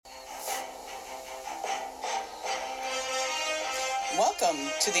Welcome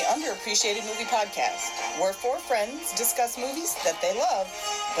to the Underappreciated Movie Podcast, where four friends discuss movies that they love,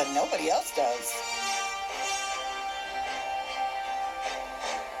 but nobody else does.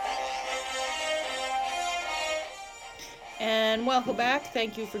 And welcome back.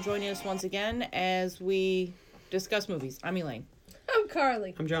 Thank you for joining us once again as we discuss movies. I'm Elaine. I'm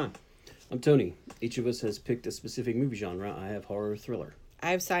Carly. I'm John. I'm Tony. Each of us has picked a specific movie genre. I have horror thriller.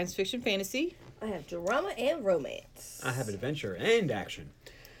 I have science fiction fantasy. I have drama and romance. I have adventure and action.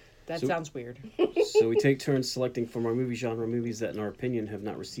 That sounds weird. So we take turns selecting from our movie genre movies that, in our opinion, have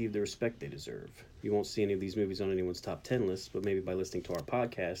not received the respect they deserve. You won't see any of these movies on anyone's top 10 list, but maybe by listening to our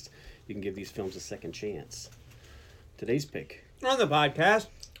podcast, you can give these films a second chance. Today's pick. On the podcast.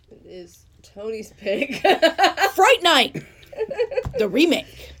 It is Tony's pick. Fright Night! The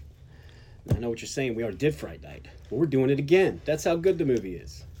remake. I know what you're saying. We already did Fright Night. But we're doing it again. That's how good the movie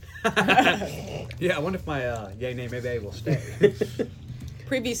is. Yeah, I wonder if my yay, nay, maybe will stay.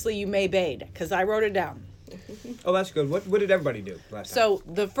 Previously, you may bade, because I wrote it down. Oh, that's good. What did everybody do last time?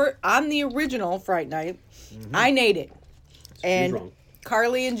 So, on the original Fright Night, I nayed it. And wrong.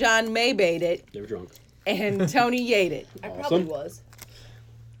 Carly and John may bade it. They were drunk. And Tony yayed it. I probably was.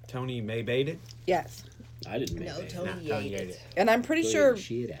 Tony may bait it? Yes. I didn't make No, it. Tony Tony ate ate it. And I'm pretty sure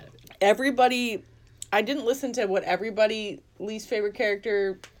Shit out of it. everybody... I didn't listen to what everybody least favorite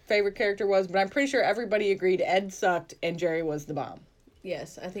character was, but I'm pretty sure everybody agreed Ed sucked and Jerry was the bomb.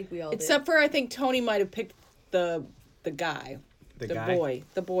 Yes, I think we all Except for I think Tony might have picked the guy. The The guy? boy.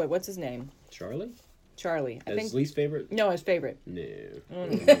 The boy. What's his name? Charlie? Charlie. I As think least favorite? No, his favorite. No.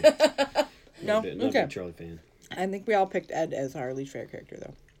 No? Not a Okay. big Charlie fan. I think we all picked Ed as our least favorite character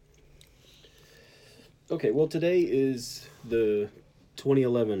though. Okay, well, today is the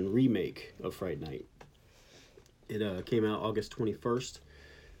 2011 remake of Fright Night. It came out August 21st,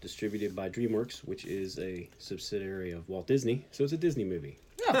 distributed by DreamWorks, which is a subsidiary of Walt Disney. So it's a Disney movie.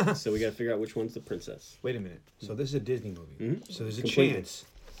 Yeah. So we got to figure out which one's the princess. Wait a minute. So this is a Disney movie. Mhm. So there's a Completely. chance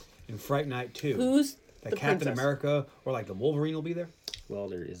in Fright Night 2 Who's that the Captain princess? America or like the Wolverine will be there? Well,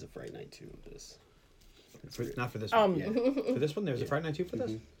 there is a Fright Night 2 of this. Not for this one. Yeah, For this one, there's a Fright Night 2 for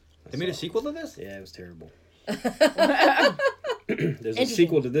this? I They made a saw it. sequel to this? Yeah, it was terrible. There's a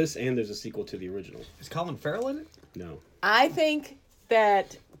sequel to this, and there's a sequel to the original. Is Colin Farrell in it? No. I think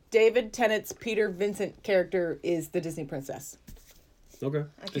that David Tennant's Peter Vincent character is the Disney princess. Okay.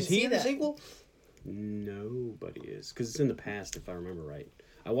 I can Is he see in the that. sequel? Nobody is. Because it's in the past, if I remember right.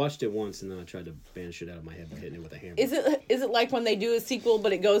 I watched it once, and then I tried to banish it out of my head by hitting it with a hammer. Is it like when they do a sequel,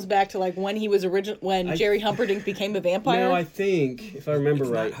 but it goes back to like when he was Jerry Humperdinck became a vampire? No, I think, if I remember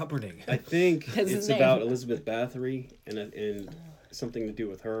It's right, not Humperdinck. I think That's his it's name. about Elizabeth Bathory and something to do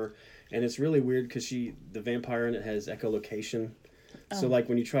with her. And it's really weird because the vampire in it has echolocation. So like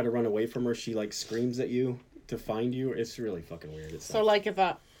when you try to run away from her, she like screams at you to find you. It's really fucking weird. It's So like if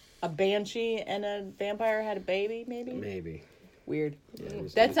a banshee and a vampire had a baby, maybe? maybe. Weird. Yeah,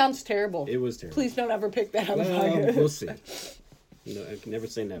 That sounds terrible. It was terrible. Please don't ever pick that on the Well, podcast. we'll see. You know, I can never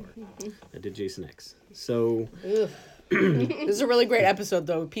say never. I did Jason X. So This is a really great episode,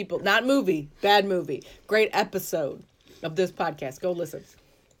 though. People, not movie, bad movie. Great episode of this podcast. Go listen.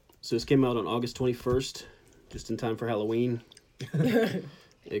 this came out on August 21st, just in time for Halloween.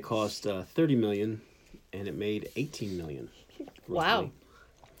 It cost $30 million, and it made $18 million. Wow.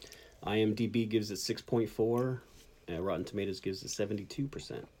 IMDb gives it 6.4. Rotten Tomatoes gives it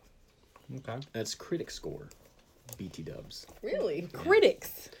 72%. Okay. That's critic score. BT dubs. Really?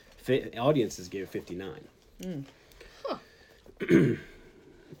 Critics. Audiences gave it 59.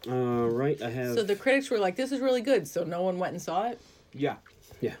 Right, I have... So the critics were like, "This is really good," so no one went and saw it. Yeah.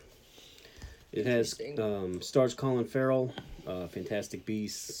 Yeah. It has stars Colin Farrell, Fantastic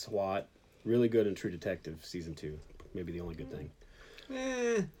Beasts, SWAT. Really good in True Detective Season 2. Maybe the only good thing.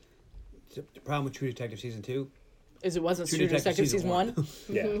 The problem with True Detective Season 2? Is it wasn't True Detective season 1?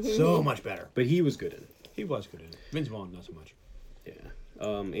 Yeah. So much better. But he was good in it. He was good in it. Vince Vaughn, not so much. Yeah.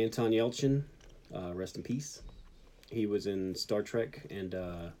 Anton Yelchin, rest in peace. He was in Star Trek and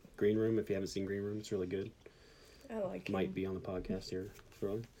Green Room. If you haven't seen Green Room, it's really good. I like him. Might be on the podcast here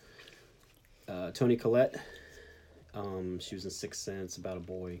shortly. Toni Collette. She was in Sixth Sense, About a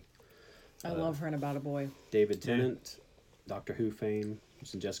Boy. I love her in About a Boy. David Tennant, Doctor Who fame.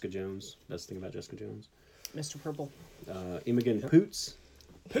 She's in Jessica Jones. That's the thing about Jessica Jones. Mr. Purple. Imogen Poots.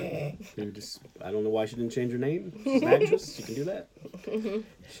 Who just, I don't know why she didn't change her name. She's an actress. She can do that.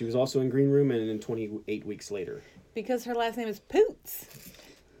 She was also in Green Room and in 28 Weeks Later. Because her last name is Poots.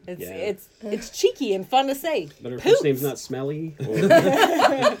 Yeah. It's cheeky and fun to say. But her Poots. first name's not Smelly. Or,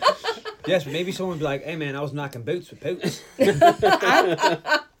 Yes, but maybe someone would be like, "Hey man, I was knocking boots with Poots."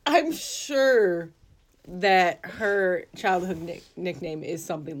 I'm sure that her childhood nickname is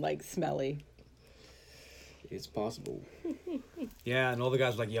something like Smelly. It's possible. Yeah, and all the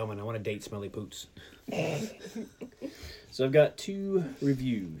guys were like, yo, man, I want to date Smelly Poots. So I've got 2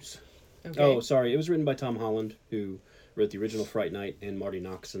 reviews. Okay. Oh, sorry. It was written by Tom Holland, who wrote the original Fright Night, and Marty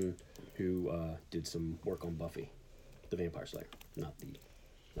Noxon, who did some work on Buffy, the Vampire Slayer, not the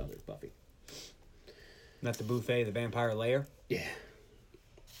other Buffy. Not the buffet, the vampire lair. Yeah.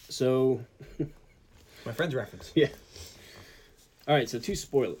 So... My friend's reference. Yeah. All right, so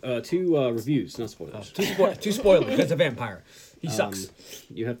 2 reviews, not spoilers. Two spoilers. That's a vampire. He sucks.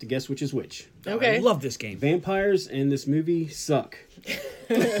 You have to guess which is which. Okay. I love this game. Vampires in this movie suck.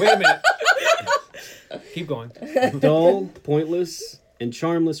 Wait a minute. Keep going. Dull, pointless, and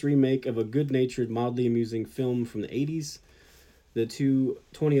charmless remake of a good-natured, mildly amusing film from the 80s. The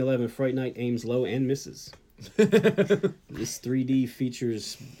 2011 Fright Night aims low and misses. This 3D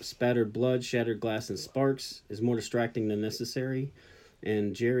features spattered blood, shattered glass, and sparks, is more distracting than necessary,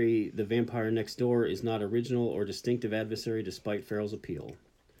 and Jerry, the vampire next door, is not original or distinctive adversary despite Farrell's appeal.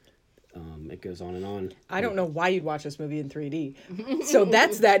 It goes on and on. I don't know why you'd watch this movie in 3D. So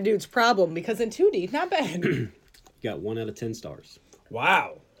that's that dude's problem, because in 2D, not bad. You got 1 out of 10 stars.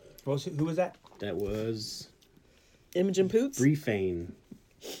 Wow. Who was that? That was Imogen Poots? Briefane.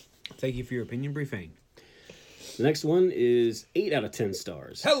 Thank you for your opinion, Briefane. The next one is 8 out of 10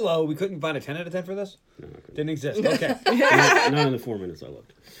 stars. Hello, we couldn't find a 10 out of 10 for this? No, I couldn't. Didn't exist. Okay. Not in the 4 minutes I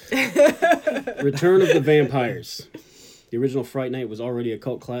looked. Return of the Vampires. The original Fright Night was already a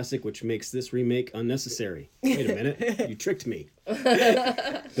cult classic, which makes this remake unnecessary. Wait a minute. You tricked me.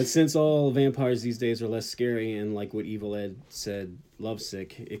 But since all vampires these days are less scary and, like what Evil Ed said,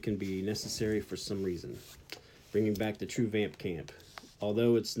 lovesick, it can be necessary for some reason. Bringing back the true vamp camp.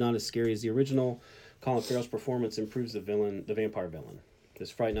 Although it's not as scary as the original, Colin Farrell's performance improves the vampire villain.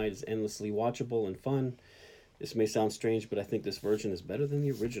 This Fright Night is endlessly watchable and fun. This may sound strange, but I think this version is better than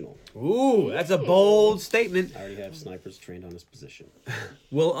the original. Ooh, that's a bold statement. I already have snipers trained on this position.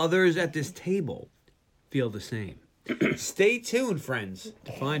 Will others at this table feel the same? Stay tuned, friends,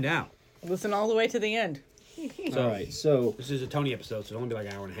 to find out. Listen all the way to the end. All right, so... This is a Tony episode, so it'll only be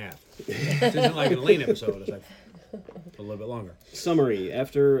like an hour and a half. This isn't like an Elaine episode. It's like a little bit longer. Summary.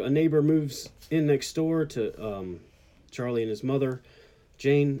 After a neighbor moves in next door to Charlie and his mother,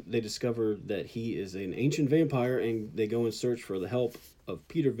 Jane, they discover that he is an ancient vampire, and they go in search for the help of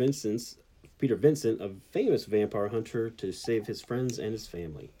Peter Vincent, a famous vampire hunter, to save his friends and his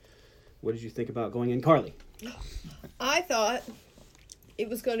family. What did you think about going in, Carly? I thought it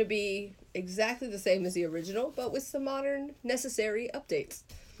was going to be exactly the same as the original, but with some modern, necessary updates.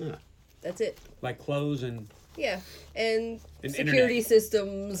 Ah. That's it. Like clothes and... Yeah, and security internet.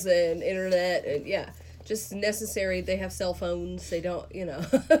 systems and internet, and yeah, just necessary. They have cell phones. They don't,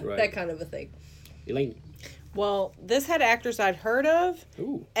 Right. that kind of a thing. Elaine. Well, this had actors I'd heard of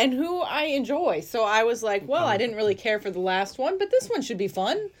Ooh. and who I enjoy. So I was like, well, I didn't really care for the last one, but this one should be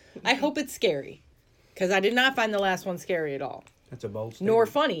fun. I hope it's scary. Because I did not find the last one scary at all. That's a bold statement. Nor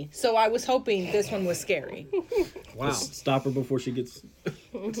funny. So I was hoping this one was scary. Wow. Let's stop her before she gets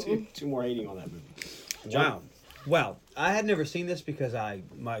two more hating on that movie. Wow. Well, I had never seen this because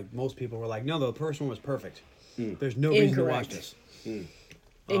most people were like, no, the first one was perfect. There's no reason to watch Incorrect. this.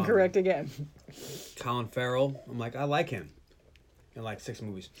 Incorrect again. Colin Farrell, I'm like, I like him in like 6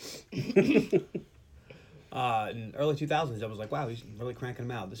 movies. In early 2000s, I was like, wow, he's really cranking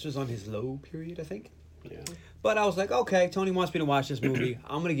them out. This was on his low period, I think. Yeah. But I was like, okay, Tony wants me to watch this movie.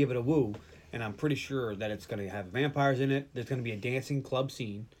 I'm going to give it a woo. And I'm pretty sure that it's going to have vampires in it. There's going to be a dancing club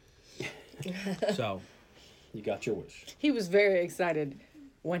scene. So... You got your wish. He was very excited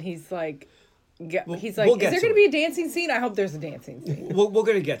when he's like, we'll is get there to going to it. be a dancing scene? I hope there's a dancing scene. we're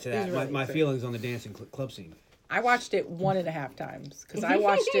going to get to that. He's really My excited. feelings on the dancing club scene. I watched it 1.5 times because I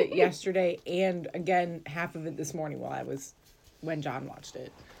watched it yesterday and again half of it this morning when John watched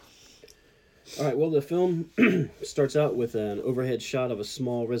it. All right, well, the film starts out with an overhead shot of a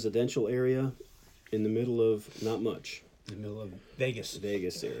small residential area in the middle of not much. In the middle of Vegas.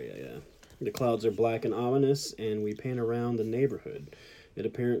 Vegas area, yeah. The clouds are black and ominous, and we pan around the neighborhood.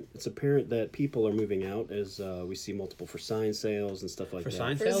 It's apparent that people are moving out as we see multiple for sign sales and stuff like For that.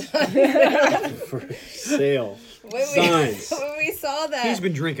 sign sales? For sale. When Signs. when we saw that He's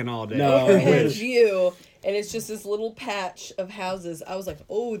been drinking all day. No. overhead wish. view, and it's just this little patch of houses, I was like,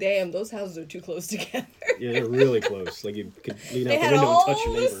 oh, damn, those houses are too close together. Yeah, they're really close. Like, you could lean They out the had window all and touch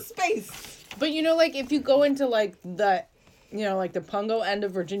your this neighbor. space. But like if you go into like the Pungo end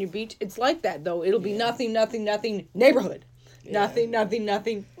of Virginia Beach, it's like that though. It'll be nothing neighborhood. Yeah.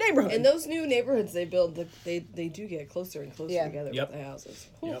 Nothing neighborhood. And those new neighborhoods they build, they do get closer and closer Yeah. together Yep. with the houses.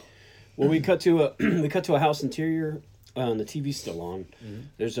 Yep. Well, we cut to a house interior, and the TV's still on. Mm-hmm.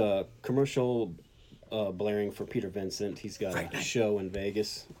 There's a commercial blaring for Peter Vincent. He's got a show in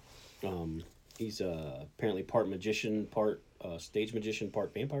Vegas. He's apparently part magician, part stage magician,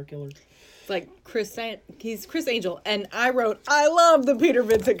 part vampire killer. It's like he's Chris Angel, and I wrote, I love the Peter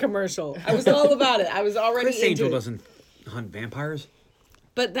Vincent commercial. I was all about it. I was already Chris Angel into it. doesn't hunt vampires.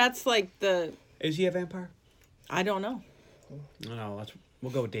 But that's like the... Is he a vampire? I don't know. No,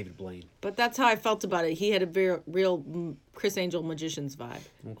 we'll go with David Blaine. But that's how I felt about it. He had a very real Chris Angel magician's vibe.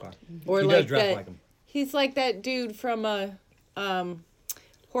 Okay. Or he like does dress that, like him. He's like that dude from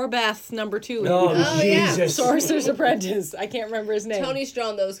Horbath's #2. Oh, yeah. Sorcerer's Apprentice. I can't remember his name. Tony's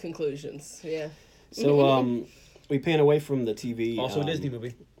drawn those conclusions. Yeah. So we pan away from the TV. Also a Disney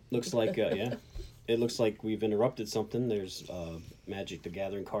movie. Looks like yeah. It looks like we've interrupted something. There's Magic the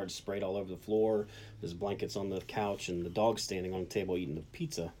Gathering cards sprayed all over the floor. There's blankets on the couch, and the dog's standing on the table eating the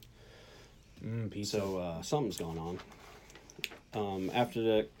pizza. Pizza. So something's going on.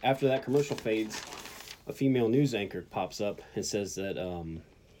 After that commercial fades, a female news anchor pops up and says that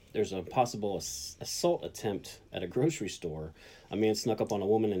there's a possible assault attempt at a grocery store. A man snuck up on a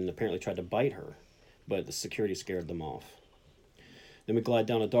woman and apparently tried to bite her, but the security scared them off. Then we glide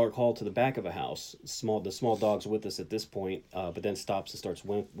down a dark hall to the back of a house. The small dog's with us at this point, but then stops and starts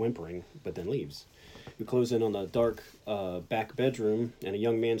whimpering, but then leaves. We close in on the dark back bedroom, and a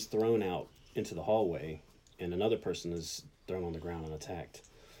young man's thrown out into the hallway, and another person is thrown on the ground and attacked.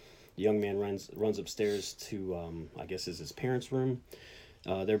 The young man runs upstairs to, I guess is his parents' room.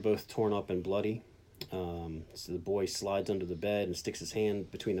 They're both torn up and bloody. So the boy slides under the bed and sticks his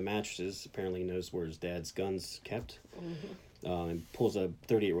hand between the mattresses. Apparently he knows where his dad's gun's kept. And pulls a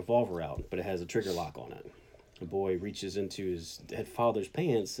 .38 revolver out, but it has a trigger lock on it. The boy reaches into his dead father's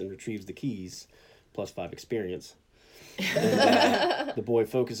pants and retrieves the keys, +5 experience. And, the boy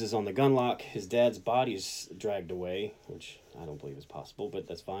focuses on the gun lock. His dad's body's dragged away, which I don't believe is possible, but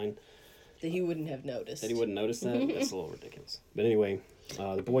that's fine. That he wouldn't have noticed. That he wouldn't notice that? That's a little ridiculous. But anyway,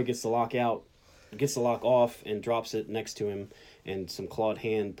 the boy gets the lock off and drops it next to him, and some clawed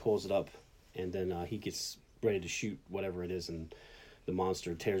hand pulls it up, and then he gets ready to shoot whatever it is, and the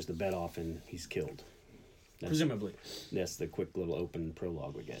monster tears the bed off, and he's killed. Presumably. That's the quick little open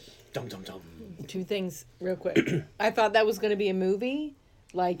prologue we get. Dum dum dum. 2 things real quick. I thought that was going to be a movie,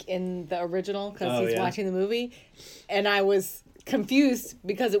 like in the original, because he's watching the movie, and I was confused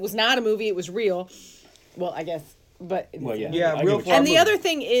because it was not a movie, it was real. Well, I guess, but... Well, yeah. Yeah, real And the other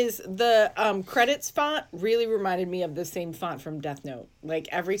thing is the credits font really reminded me of the same font from Death Note. Like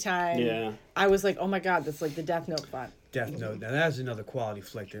every time I was like, oh my god, that's like the Death Note font. Death Note. Now that's another quality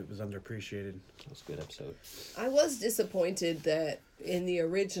flick that was underappreciated. That was a good episode. I was disappointed that in the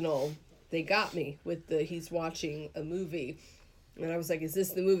original, they got me with he's watching a movie. And I was like, is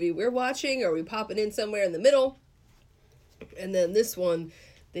this the movie we're watching? Or are we popping in somewhere in the middle? And then this one,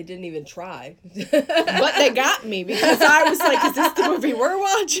 they didn't even try. But they got me because I was like, is this the movie we're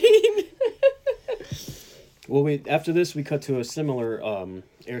watching? Well, after this, we cut to a similar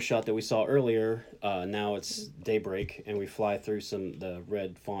air shot that we saw earlier. Now it's daybreak, and we fly through the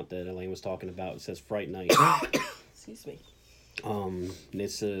red font that Elaine was talking about. It says Fright Night. Excuse me.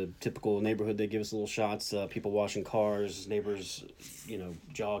 It's a typical neighborhood. They give us little shots. People washing cars, neighbors,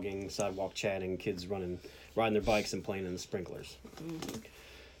 jogging, sidewalk chatting, kids riding their bikes and playing in the sprinklers.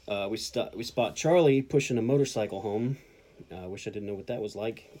 We spot Charlie pushing a motorcycle home. I wish I didn't know what that was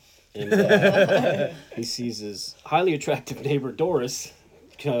like. And he sees his highly attractive neighbor Doris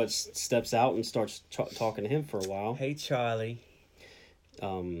steps out and starts talking to him for a while. Hey, Charlie.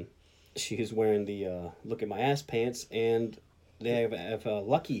 She is wearing the look at my ass pants, and they have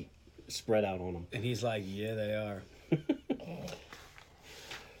Lucky spread out on them. And he's like, yeah, they are.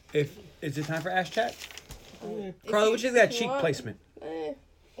 Is it time for Ash Chat? Carla, what is that cheek placement?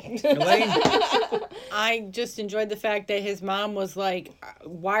 Elaine? I just enjoyed the fact that his mom was like,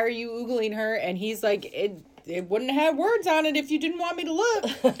 why are you oogling her? And he's like, it wouldn't have words on it if you didn't want me to look.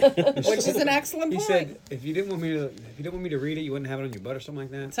 Which is an excellent point. He said, if you didn't want me to read it, you wouldn't have it on your butt or something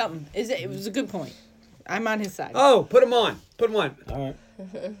like that. Something. It was a good point. I'm on his side. Oh, put him on. Put him on. All right.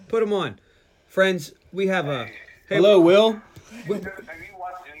 Put him on. Friends, we have a... Hey, hello, Will. Have you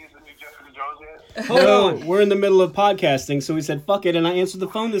watched any of the new Jessica Jones yet? Hold on. We're in the middle of podcasting, so we said, fuck it, and I answered the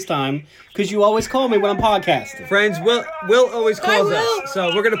phone this time, because you always call me when I'm podcasting. Friends, Will always calls us,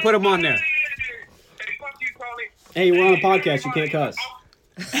 so we're going to put him on there. Hey, fuck you, Tony. Hey, we're on a podcast, you can't cuss.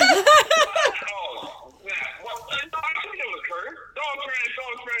 Oh, yeah. Well, I think it was her. Dog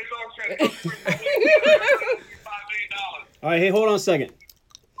trash. All right, hey, hold on a second.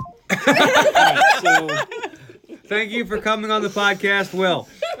 All right, so... Thank you for coming on the podcast, Will.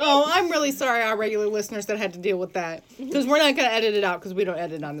 Oh, I'm really sorry, our regular listeners that had to deal with that. Because we're not going to edit it out because we don't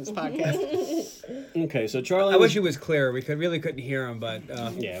edit on this podcast. Okay, so Charlie. I wish it was clear. We couldn't hear him, but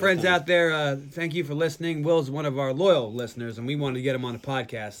friends out there, thank you for listening. Will's one of our loyal listeners, and we wanted to get him on the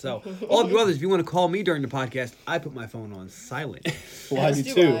podcast. So, all of you others, if you want to call me during the podcast, I put my phone on silent. Well, I do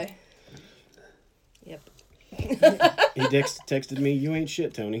Do too. I. Yep. He texted me, "You ain't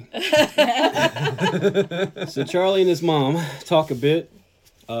shit, Tony." So Charlie and his mom talk a bit.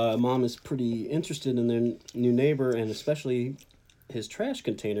 Mom is pretty interested in their new neighbor, and especially his trash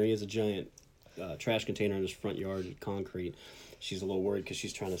container. He has a giant trash container in his front yard, concrete. She's a little worried because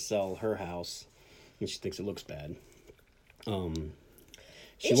she's trying to sell her house, and she thinks it looks bad.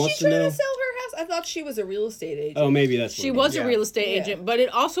 She wants to know. To sell her house? I thought she was a real estate agent. Oh, maybe that's what She it was is. a real estate agent, but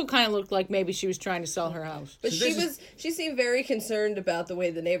it also kind of looked like maybe she was trying to sell her house. But she seemed very concerned about the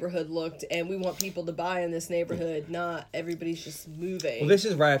way the neighborhood looked, and we want people to buy in this neighborhood, not everybody's just moving. Well, this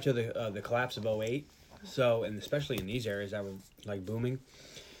is right after the collapse of 2008. So, and especially in these areas that were like booming,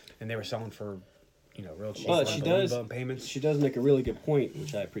 and they were selling for, real cheap. But payments. she does make a really good point,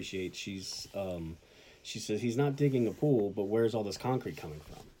 which I appreciate. She says he's not digging a pool, but where's all this concrete coming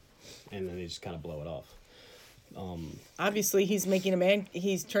from? And then they just kind of blow it off. Obviously, he's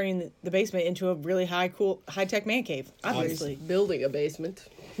turning the basement into a really high-tech man cave. Obviously. Building a basement.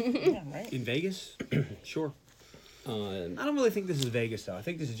 Yeah, right. In Vegas? Sure. Uh, I don't really think this is Vegas, though. I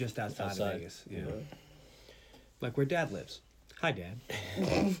think this is just outside. Of Vegas. Yeah. Like where Dad lives. Hi,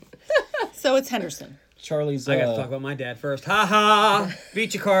 Dad. So it's Henderson. Charlie's. I got to talk about my dad first. Ha!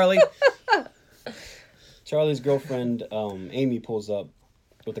 Beat you, Carly. Charlie's girlfriend, Amy, pulls up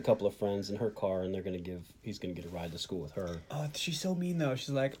with a couple of friends in her car, and he's gonna get a ride to school with her. Oh, she's so mean, though. She's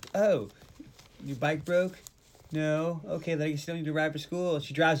like, oh, your bike broke? No? Okay, then you still need to ride for school. And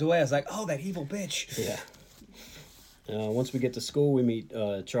she drives away. I was like, oh, that evil bitch. Yeah. Once we get to school, we meet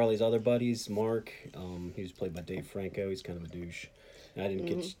Charlie's other buddies, Mark. He was played by Dave Franco. He's kind of a douche. And I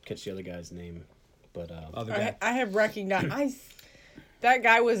didn't catch the other guy's name, but Other guy. I have recognized... That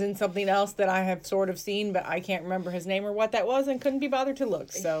guy was in something else that I have sort of seen, but I can't remember his name or what that was, and couldn't be bothered to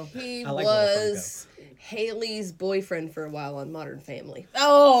look. So He like was Haley's boyfriend for a while on Modern Family.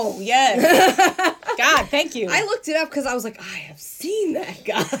 Oh, yes. God, thank you. I looked it up because I was like, I have seen that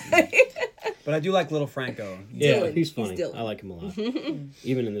guy. But I do like Little Franco. yeah, Dylan. he's funny. He's Dylan. I like him a lot.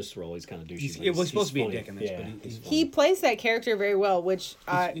 Even in this role, he's kind of douchey. He's supposed to be funny. a dick in this, Yeah, but he's He plays that character very well, which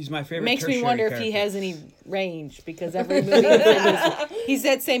he's my favorite makes me tertiary wonder if he character. has any range, because every movie he's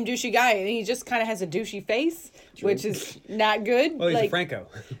that same douchey guy, and he just kind of has a douchey face, which is not good. Well, he's a like, Franco.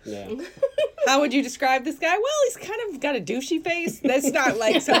 Yeah. how would you describe this guy? Well, he's kind of got a douchey face. That's not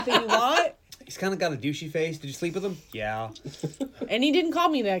like something you want. He's kind of got a douchey face. Did you sleep with him? Yeah. And he didn't call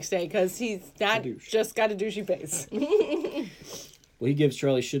me the next day because he's not douche. just got a douchey face. Well, he gives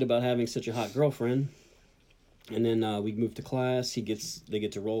Charlie shit about having such a hot girlfriend, and then we move to class. They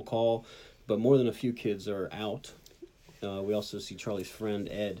get to roll call, but more than a few kids are out. We also see Charlie's friend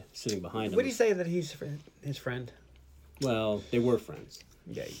Ed sitting behind him. What do you say that he's his friend? Well, they were friends.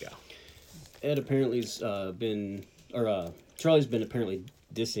 There you go. Ed apparently's Charlie's been apparently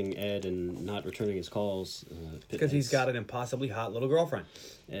dissing Ed and not returning his calls. Because he's got an impossibly hot little girlfriend.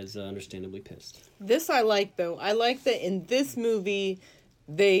 Ed's understandably pissed. This I like, though. I like that in this movie,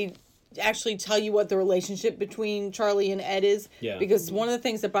 they actually tell you what the relationship between Charlie and Ed is. Yeah. Because one of the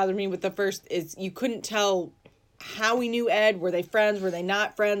things that bothered me with the first is you couldn't tell how he knew Ed. Were they friends? Were they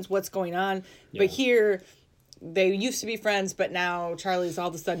not friends? What's going on? Yeah. But here, they used to be friends, but now Charlie's all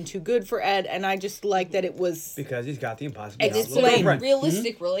of a sudden too good for Ed. And I just like that it was... Because he's got the impossibly And hot it's little like girlfriend.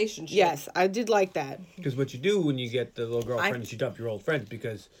 Realistic relationship. Yes, I did like that. Because what you do when you get the little girlfriend is you dump your old friends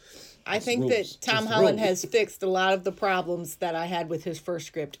because... I think rules. that Tom Just Holland rules. has fixed a lot of the problems that I had with his first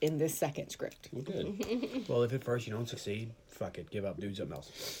script in this second script. Well, good. Well, if at first you don't succeed, fuck it. Give up. Do something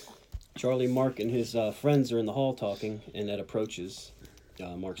else. Charlie, Mark, and his friends are in the hall talking, and Ed approaches.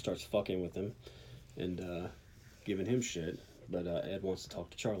 Mark starts fucking with him and giving him shit, but Ed wants to talk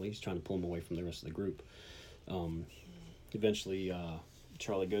to Charlie. He's trying to pull him away from the rest of the group. Eventually,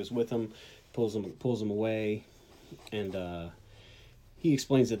 Charlie goes with him, pulls him away, and he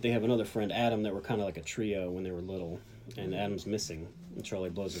explains that they have another friend, Adam, that were kind of like a trio when they were little, and Adam's missing. And Charlie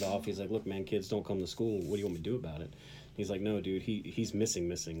blows it off. He's like, "Look, man, kids don't come to school. What do you want me to do about it?" He's like, "No, dude, he's missing,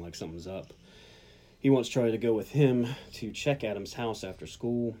 like something's up." He wants Charlie to go with him to check Adam's house after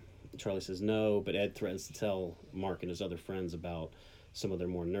school. Charlie says no, but Ed threatens to tell Mark and his other friends about some of their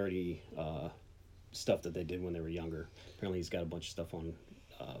more nerdy stuff that they did when they were younger. Apparently he's got a bunch of stuff on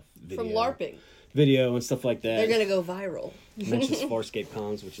video. From LARPing. Video and stuff like that. They're gonna go viral. Mentions Farscape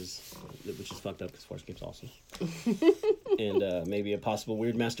cons, which is fucked up because Farscape's awesome. And maybe a possible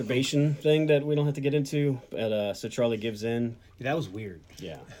weird masturbation thing that we don't have to get into. But so Charlie gives in. Yeah, that was weird.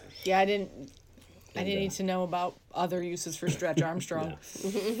 Yeah. Yeah, I didn't need to know about other uses for Stretch Armstrong.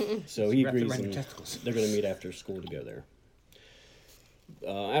 So he Wrapped agrees, around your and testicles. they're going to meet after school to go there.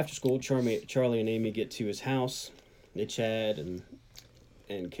 After school, Charlie and Amy get to his house. They chat and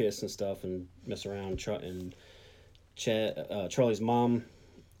kiss and stuff and mess around. And Charlie's mom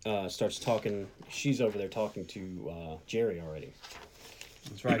starts talking. She's over there talking to Jerry already.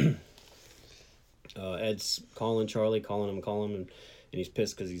 That's right. Ed's calling him, and he's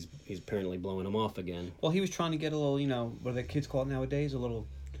pissed because he's apparently blowing him off again. Well, he was trying to get a little, what do the kids call it nowadays? A little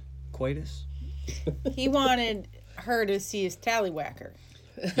coitus? He wanted her to see his tallywhacker.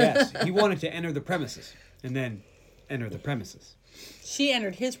 Yes, he wanted to enter the premises and then enter the premises. She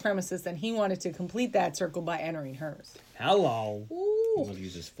entered his premises, and he wanted to complete that circle by entering hers. Hello. He wanted to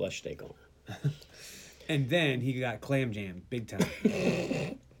use his flesh steak on her. And then he got clam jammed big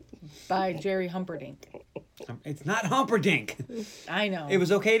time. By Jerry Humperdinck. It's not Humperdinck. I know. It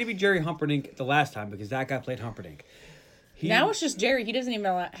was okay to be Jerry Humperdinck the last time because that guy played Humperdinck. Now it's just Jerry. He doesn't even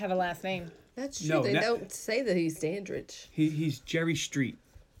have a last name. That's true. No, they don't say that he's Dandridge. He's Jerry Street.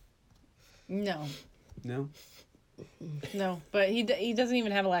 No. No? No, but he doesn't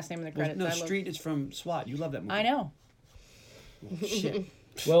even have a last name in the credits. No, Street is from SWAT. You love that movie. I know. Shit.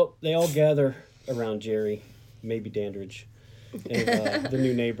 Well, they all gather around Jerry, maybe Dandridge, and the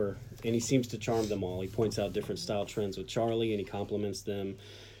new neighbor, and he seems to charm them all. He points out different style trends with Charlie, and he compliments them,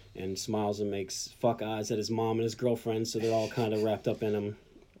 and smiles and makes fuck eyes at his mom and his girlfriend, so they're all kind of wrapped up in him.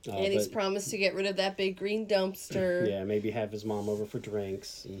 And he's promised to get rid of that big green dumpster. Yeah, maybe have his mom over for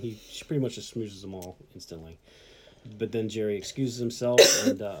drinks, and she pretty much just smoozes them all instantly. But then Jerry excuses himself,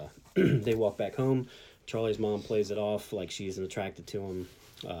 and they walk back home. Charlie's mom plays it off like she isn't attracted to him,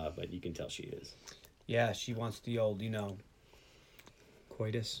 but you can tell she is. Yeah, she wants the old,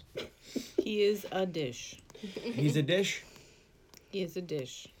 coitus. He is a dish. He's a dish? He is a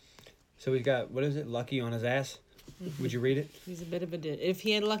dish. So he's got, what is it, Lucky on his ass? Would you read it? He's a bit of a dish. If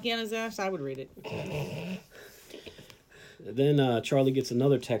he had Lucky on his ass, I would read it. Then Charlie gets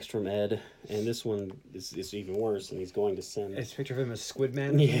another text from Ed, and this one is even worse, and he's going to send... It's a picture of him as Squid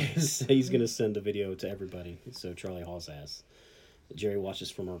Man? Yes, he's going to send the video to everybody, so Charlie hauls ass. Jerry watches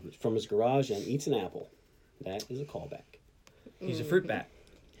from his garage and eats an apple. That is a callback. He's a fruit bat.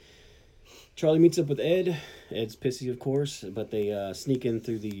 Charlie meets up with Ed. Ed's pissy, of course, but they sneak in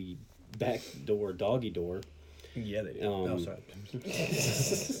through the back door, doggy door. Yeah, they do. Sorry.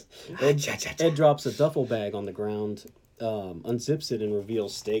 Ed drops a duffel bag on the ground, unzips it, and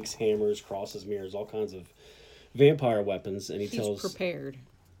reveals stakes, hammers, crosses, mirrors, all kinds of vampire weapons. And He's prepared.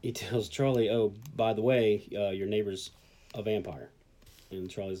 He tells Charlie, "Oh, by the way, your neighbor's a vampire." And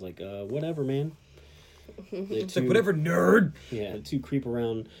Charlie's like, "Whatever, man." It's like, whatever, nerd. Yeah, the two creep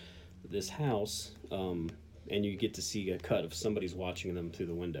around this house, and you get to see a cut of somebody's watching them through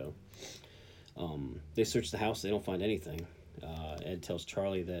the window. They search the house. They don't find anything. Ed tells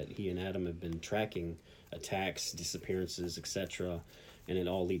Charlie that he and Adam have been tracking attacks, disappearances, etc., and it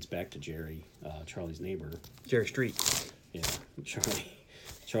all leads back to Jerry, Charlie's neighbor. Jerry Street. Yeah,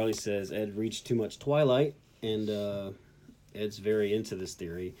 Charlie says Ed reached too much twilight, and Ed's very into this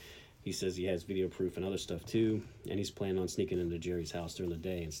theory. He says he has video proof and other stuff too, and he's planning on sneaking into Jerry's house during the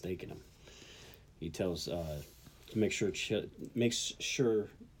day and staking him. He tells makes sure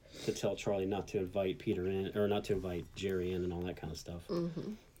to tell Charlie not to invite Peter in, or not to invite Jerry in, and all that kind of stuff.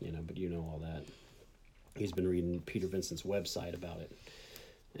 Mm-hmm. But you know all that. He's been reading Peter Vincent's website about it,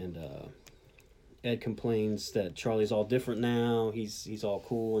 and Ed complains that Charlie's all different now. He's all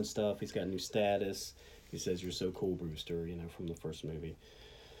cool and stuff. He's got new status. He says, "You're so cool, Brewster," from the first movie.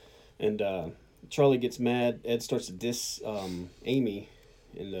 And Charlie gets mad. Ed starts to diss Amy,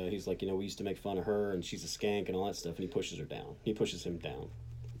 and he's like, we used to make fun of her, and she's a skank and all that stuff. And he pushes her down. He pushes him down.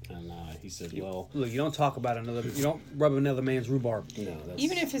 And he said, "Well, look, you don't talk about you don't rub another man's rhubarb." No,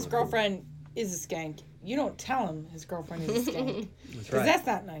 even if his girlfriend is a skank, you don't tell him his girlfriend is a skank. That's right. That's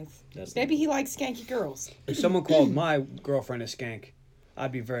not nice. Maybe he likes skanky girls. If someone called my girlfriend a skank,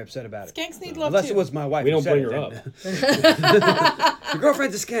 I'd be very upset about it. Skanks need love Unless too. it was my wife. We don't bring her up. Your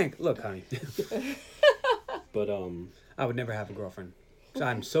girlfriend's a skank. Look, honey. But I would never have a girlfriend.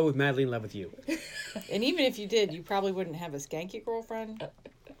 I'm so madly in love with you. And even if you did, you probably wouldn't have a skanky girlfriend.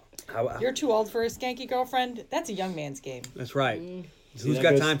 You're You're too old for a skanky girlfriend. That's a young man's game. That's right. See, Who's that got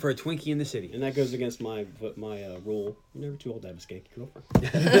goes- time for a Twinkie in the city? and that goes against my rule. You're never too old to have a skanky girlfriend.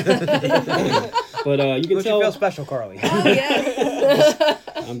 But you can Don't tell. you feel special, Carly? Oh, yes.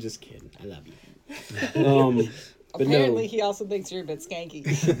 I'm just kidding. I love you. But Apparently, no, he also thinks you're a bit skanky.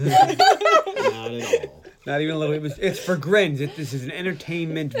 not at all. Not even a little. It's for grins. This is an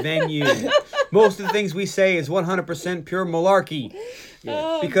entertainment venue. Most of the things we say is 100% pure malarkey.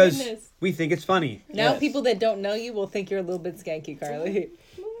 Oh, because goodness. we think it's funny. Now people that don't know you will think you're a little bit skanky, Carly.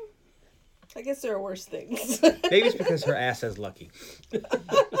 I guess there are worse things. Maybe it's because her ass is lucky.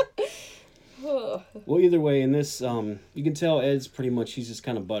 Well, either way, in this, you can tell Ed's pretty much, he's just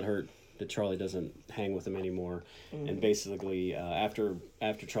kind of butthurt that Charlie doesn't hang with him anymore. And basically, after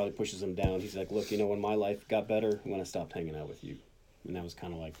Charlie pushes him down, he's like, look, when my life got better, when I stopped hanging out with you. And that was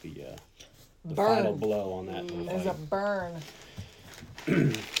kind of like the final blow on that. There's a burn.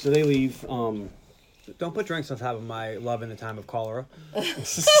 So they leave. Don't put drinks on top of my love in the time of cholera.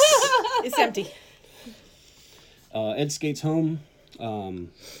 It's empty. Ed skates home.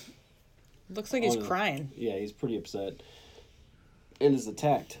 Looks like he's crying. Yeah, he's pretty upset. And is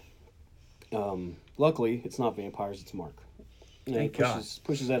attacked. Luckily, it's not vampires, it's Mark. And he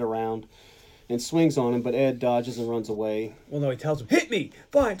pushes Ed around and swings on him, but Ed dodges and runs away. Well, no, he tells him, hit me!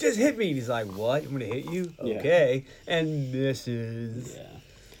 Fine, just hit me! And he's like, what? I'm going to hit you? Yeah. Okay. And misses. Yeah.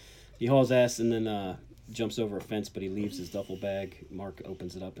 He hauls ass and then jumps over a fence, but he leaves his duffel bag. Mark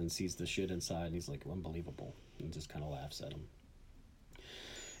opens it up and sees the shit inside, and he's like, unbelievable. And just kind of laughs at him.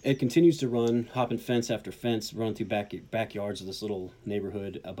 Ed continues to run, hopping fence after fence, running through backyards of this little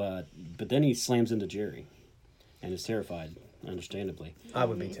neighborhood, but then he slams into Jerry and is terrified, understandably. I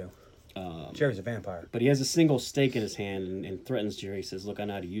would be too. Jerry's a vampire. But he has a single stake in his hand and threatens Jerry. He says, look, I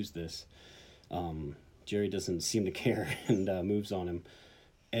know how to use this. Jerry doesn't seem to care and moves on him.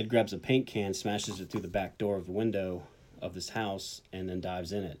 Ed grabs a paint can, smashes it through the back door of the window of this house, and then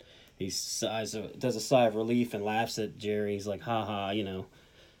dives in it. He does a sigh of relief and laughs at Jerry. He's like, ha,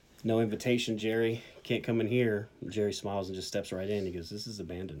 no invitation, Jerry. Can't come in here. Jerry smiles and just steps right in. He goes, this is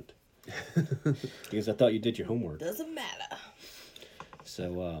abandoned. He goes, I thought you did your homework. Doesn't matter.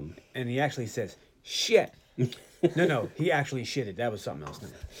 So, and he actually says, shit. No, he actually shitted. That was something else. No.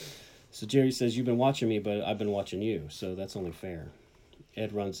 So Jerry says, you've been watching me, but I've been watching you, so that's only fair.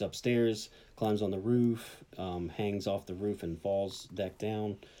 Ed runs upstairs, climbs on the roof, hangs off the roof and falls deck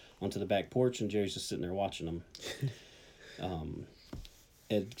down onto the back porch, and Jerry's just sitting there watching him.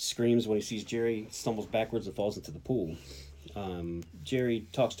 Ed screams when he sees Jerry, stumbles backwards and falls into the pool. Jerry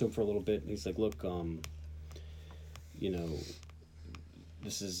talks to him for a little bit, and he's like, look,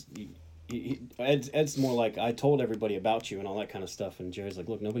 this is... Ed's more like, I told everybody about you and all that kind of stuff, and Jerry's like,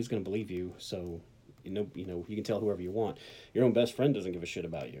 look, nobody's going to believe you, so... you can tell whoever you want. Your own best friend doesn't give a shit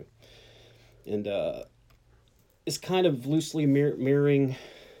about you. And it's kind of loosely mirroring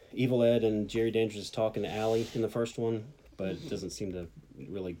Evil Ed and Jerry Dangerous talking to Allie in the first one, but it doesn't seem to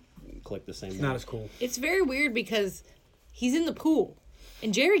really click the same way. Not as cool. It's very weird because he's in the pool,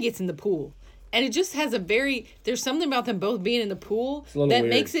 and Jerry gets in the pool. And it just has there's something about them both being in the pool that weird.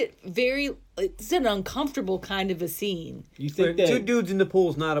 makes it it's an uncomfortable kind of a scene. You think that... Two dudes in the pool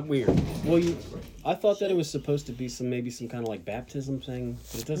is not weird. Well, I thought that it was supposed to be some kind of like baptism thing,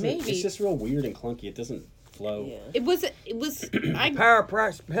 but it doesn't. Maybe. It's just real weird and clunky. It doesn't flow. Yeah. It was Power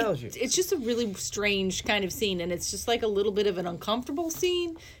price compels you. It's just a really strange kind of scene, and it's just like a little bit of an uncomfortable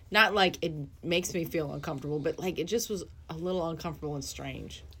scene. Not like it makes me feel uncomfortable, but like it just was a little uncomfortable and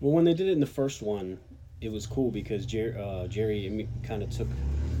strange. Well, when they did it in the first one, it was cool because Jerry kind of took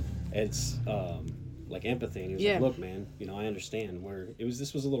Ed's like empathy, and he was like, "Look, man, I understand." Where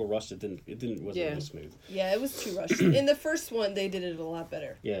this was a little rushed. Wasn't really smooth. Yeah, it was too rushed. In the first one, they did it a lot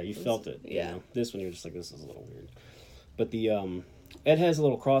better. Yeah, you felt it. Yeah. This one, you're just like, this is a little weird. But the Ed has a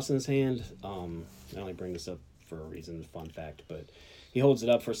little cross in his hand. I only bring this up for a reason, fun fact, but he holds it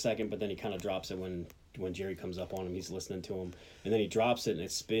up for a second, but then he kind of drops it when Jerry comes up on him. He's listening to him, and then he drops it, and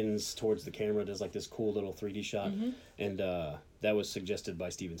it spins towards the camera. Does like this cool little 3D shot, and that was suggested by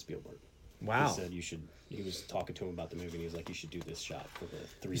Steven Spielberg. Wow. He said he was talking to him about the movie, and he was like, you should do this shot for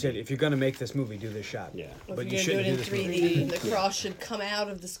the 3D. He said, if you're going to make this movie, do this shot. Yeah. But you shouldn't do it in 3D. The cross should come out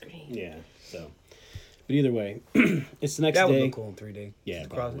of the screen. Yeah, so. But either way, it's the next day. That would look cool in 3D. Yeah,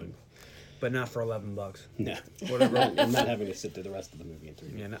 probably. But not for $11. No. Whatever. I'm not having to sit through the rest of the movie in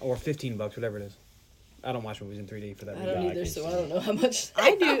 3D. Yeah, or $15, whatever it is. I don't watch movies in 3D for that I reason. don't either, so I don't know how much.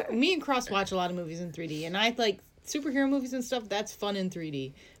 I do. Me and Cross watch a lot of movies in 3D, and I like superhero movies and stuff. That's fun in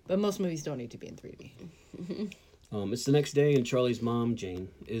 3D, but most movies don't need to be in 3D. It's the next day, and Charlie's mom, Jane,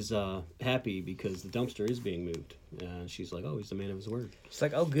 is happy because the dumpster is being moved. She's like, oh, he's the man of his word. It's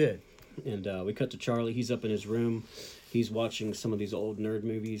like, oh, good. And we cut to Charlie. He's up in his room. He's watching some of these old nerd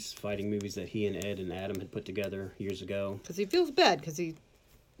movies, fighting movies that he and Ed and Adam had put together years ago. Because he feels bad, because he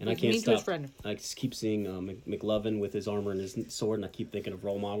And I can't stop. I just keep seeing McLovin with his armor and his sword, and I keep thinking of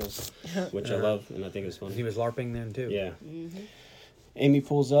role models, which I love, and I think it's funny. He was LARPing then, too. Yeah. Mm-hmm. Amy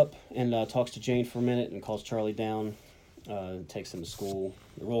pulls up and talks to Jane for a minute and calls Charlie down, takes him to school.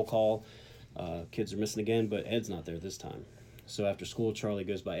 The roll call. Kids are missing again, but Ed's not there this time. So after school, Charlie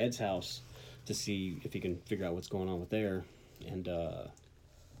goes by Ed's house to see if he can figure out what's going on with there, and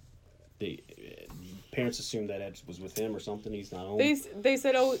the parents assume that Ed was with him or something. He's not home. They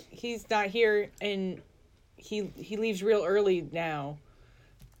said, "Oh, he's not here," and he leaves real early now,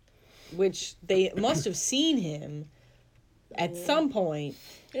 which they must have seen him at some point.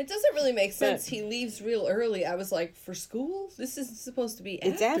 It doesn't really make sense. He leaves real early. I was like, for school? This is supposed to be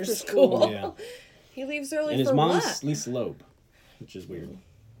after school. Yeah. He leaves early and for what? his mom's Lisa Loeb, which is weird.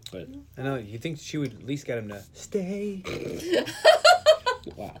 But I know, you think she would at least get him to stay.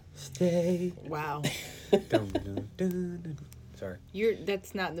 Wow. Stay. Wow. Dun, dun, dun, dun. Sorry.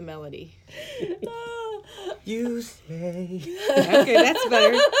 That's not the melody. You say. Okay, that's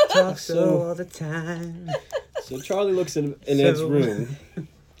better. Talk so all the time. So Charlie looks in Ed's room,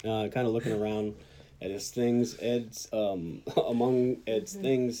 kind of looking around at his things. Among Ed's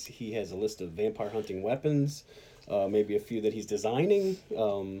things, he has a list of vampire hunting weapons, maybe a few that he's designing.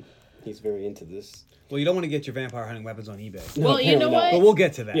 He's very into this. Well, you don't want to get your vampire hunting weapons on eBay. Well, you know what? But we'll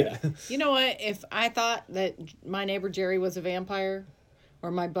get to that. Yeah. You know what? If I thought that my neighbor Jerry was a vampire,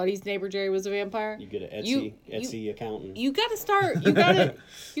 or my buddy's neighbor Jerry was a vampire, You get an Etsy account. And... You gotta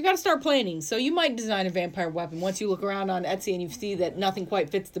start planning. So you might design a vampire weapon once you look around on Etsy and you see that nothing quite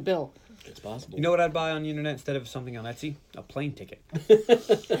fits the bill. It's possible. You know what I'd buy on the internet instead of something on Etsy? A plane ticket.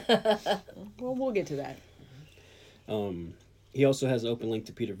 Well, we'll get to that. He also has an open link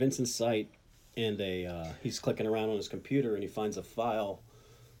to Peter Vincent's site, and he's clicking around on his computer and he finds a file,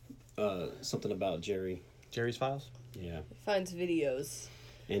 something about Jerry. Jerry's files? Yeah. He finds videos.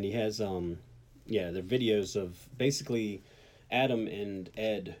 And he has, they're videos of basically Adam and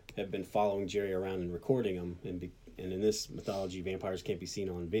Ed have been following Jerry around and recording him. And in this mythology, vampires can't be seen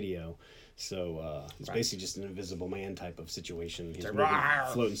on video. So it's basically just an invisible man type of situation. He's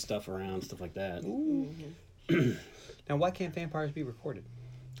floating stuff around, stuff like that. Now, why can't vampires be recorded?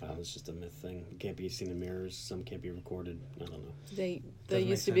 It's just a myth thing. You can't be seen in mirrors. Some can't be recorded. I don't know. They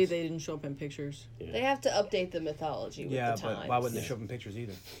used to be. They didn't show up in pictures. Yeah. They have to update the mythology with the times. But why wouldn't they show up in pictures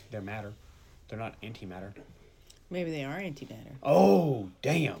either? They're matter. They're not antimatter. Maybe they are antimatter. Oh,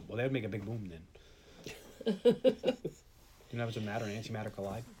 damn. Well, that would make a big boom then. You know what matter and antimatter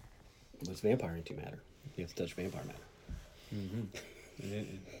collide? Well, it's vampire antimatter. You have to touch vampire matter. Mm-hmm.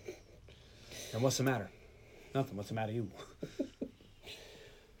 And what's the matter? Nothing. What's the matter, you?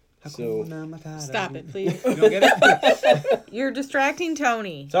 Stop it, please. You don't get it? You're distracting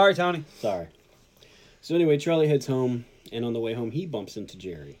Tony. Sorry, Tony. Sorry. So anyway, Charlie heads home, and on the way home, he bumps into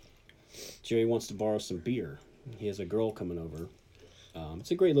Jerry. Jerry wants to borrow some beer. He has a girl coming over. It's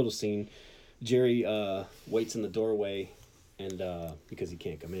a great little scene. Jerry waits in the doorway, and because he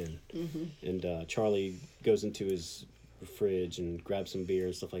can't come in. Mm-hmm. And Charlie goes into his fridge and grabs some beer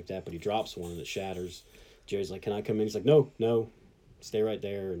and stuff like that, but he drops one and it shatters. Jerry's like, "Can I come in?" He's like, No. Stay right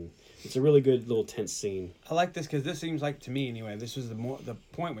there." And it's a really good little tense scene. I like this because this seems like, to me anyway, this was the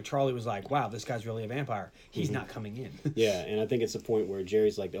point where Charlie was like, wow, this guy's really a vampire. He's not coming in. Yeah, and I think it's the point where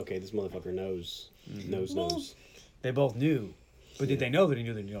Jerry's like, okay, this motherfucker knows. They both knew. But did they know that he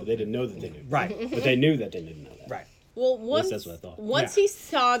knew that he knew? They didn't know that they knew. Right. But they knew that they didn't know that. Right. Well, that's what I thought. Once he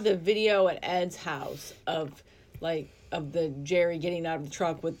saw the video at Ed's house of the Jerry getting out of the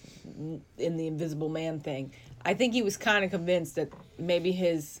truck in the Invisible Man thing, I think he was kind of convinced that maybe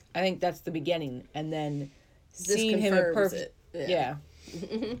I think that's the beginning, and then seeing him in person. Yeah.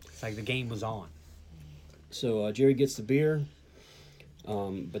 It's like the game was on. So Jerry gets the beer,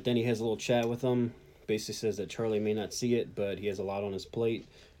 but then he has a little chat with him. Basically says that Charlie may not see it, but he has a lot on his plate.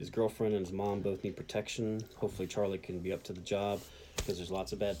 His girlfriend and his mom both need protection. Hopefully Charlie can be up to the job, because there's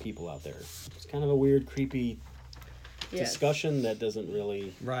lots of bad people out there. It's kind of a weird, creepy discussion that doesn't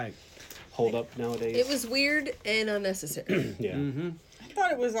really hold up nowadays. It was weird and unnecessary. Yeah. Mm-hmm. I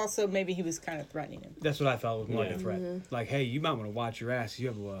thought it was also maybe he was kind of threatening him. That's what I felt was more like a threat. Mm-hmm. Like, hey, you might want to watch your ass. You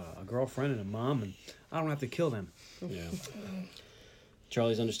have a girlfriend and a mom, and I don't have to kill them. Yeah.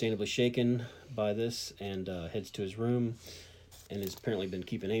 Charlie's understandably shaken by this and heads to his room, and has apparently been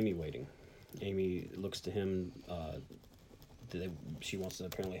keeping Amy waiting. Amy looks to him. She wants to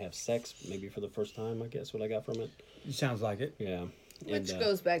apparently have sex, maybe for the first time, I guess, what I got from it. It sounds like it. Yeah. Which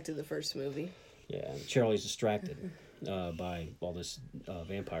goes back to the first movie. Yeah, Charlie's distracted by all this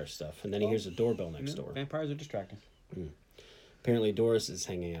vampire stuff. And then he hears a doorbell next door. Vampires are distracting. Apparently Doris is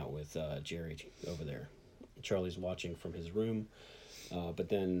hanging out with Jerry over there. Charlie's watching from his room. But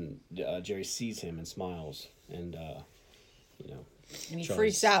then Jerry sees him and smiles, and And he Charles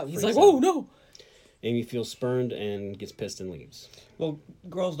freaks out. He's like, freaks "Oh out. no!" Amy feels spurned and gets pissed and leaves. Well,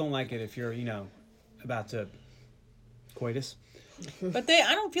 girls don't like it if you're, about to coitus. But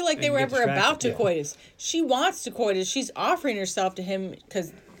I don't feel like they And were get ever about distracted, to coitus. She wants to coitus. She's offering herself to him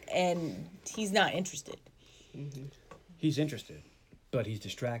and he's not interested. He's interested, but he's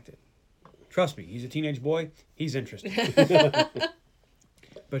distracted. Trust me, he's a teenage boy. He's interested.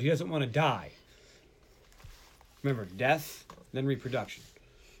 But he doesn't want to die. Remember, death, then reproduction.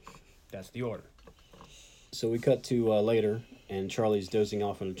 That's the order. So we cut to later, and Charlie's dozing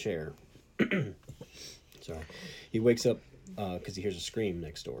off in a chair. Sorry. He wakes up because he hears a scream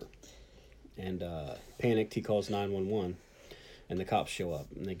next door. And panicked, he calls 911, and the cops show up,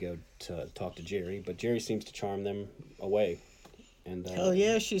 and they go to talk to Jerry. But Jerry seems to charm them away. And Hell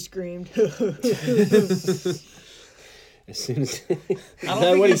yeah, she screamed. as soon as... Is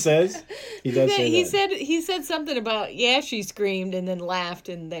that what he says? He does say that. He said something about, yeah, she screamed, and then laughed,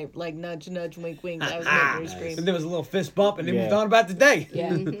 and they, like, nudge, nudge, wink, wink. That was making her scream. And there was a little fist bump, and then moved on about the day.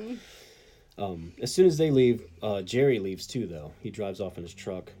 Yeah. As soon as they leave, Jerry leaves too, though. He drives off in his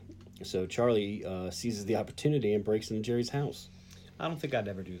truck. So Charlie seizes the opportunity and breaks into Jerry's house. I don't think I'd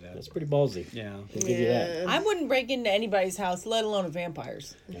ever do that. That's pretty ballsy. Yeah. I'll give you that. I wouldn't break into anybody's house, let alone a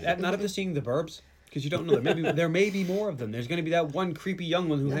vampire's. Not after seeing The Burbs, because you don't know. There may be more of them. There's going to be that one creepy young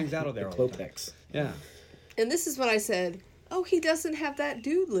one who hangs out there all the time. Klopex. Yeah. And this is when I said, oh, he doesn't have that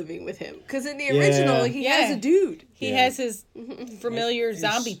dude living with him. Because in the original, he has a dude. He has his familiar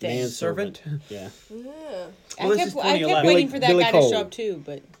zombie thing. Manservant. Yeah. I Well, kept, this is I kept 2011. waiting for that Billy guy Cole. to show up too,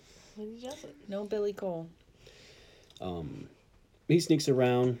 but He doesn't. no Billy Cole. He sneaks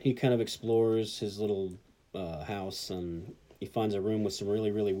around. He kind of explores his little house, and he finds a room with some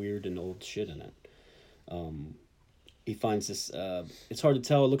really, really weird and old shit in it. He finds this, it's hard to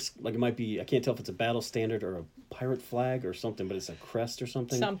tell. It looks like it might be, I can't tell if it's a battle standard or a pirate flag or something, but it's a crest or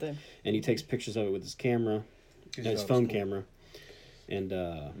something. Something. And he takes pictures of it with his camera, his phone camera. And,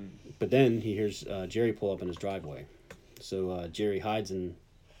 but then he hears Jerry pull up in his driveway. So Charlie hides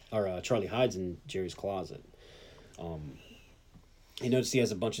in Jerry's closet. He noticed he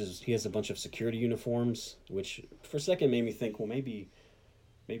has a bunch of security uniforms, which for a second made me think, well, maybe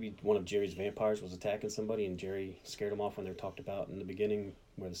one of Jerry's vampires was attacking somebody, and Jerry scared him off when they were talked about in the beginning,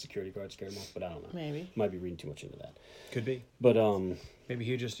 where the security guard scared him off. But I don't know. Maybe. Might be reading too much into that. Could be. But Maybe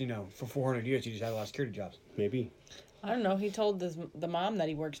he just, for 400 years, he just had a lot of security jobs. maybe. I don't know. He told the mom that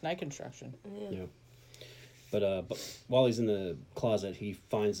he works night construction. Yeah. But while he's in the closet, he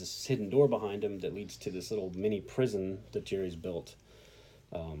finds this hidden door behind him that leads to this little mini prison that Jerry's built.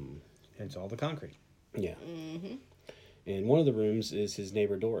 It's all the concrete. Yeah. And one of the rooms is his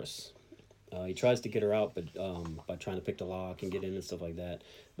neighbor Doris. He tries to get her out, but by trying to pick the lock and get in and stuff like that.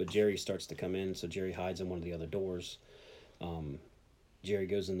 But Jerry starts to come in, so Jerry hides in one of the other doors. Jerry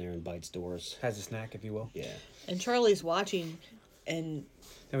goes in there and bites Doris. Has a snack, if you will. Yeah. And Charlie's watching, and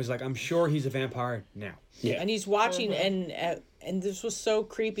I was like, I'm sure he's a vampire now. Yeah. and he's watching, and this was so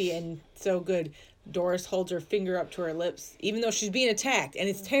creepy and so good. Doris holds her finger up to her lips, even though she's being attacked, and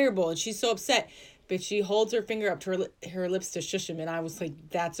it's terrible, and she's so upset. But she holds her finger up to her lips to shush him, and I was like,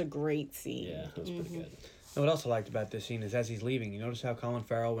 that's a great scene. Yeah, that's pretty good. And what else I liked about this scene is as he's leaving, you notice how Colin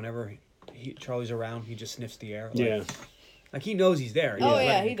Farrell, whenever Charlie's around, he just sniffs the air. Like he knows he's there. Oh, He's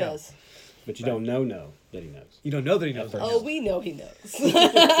yeah, letting he it go. does. But you don't know that he knows. You don't know that he knows. That he Oh, knows. we know he knows.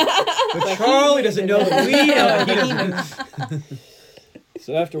 But Charlie doesn't know that we know that he doesn't.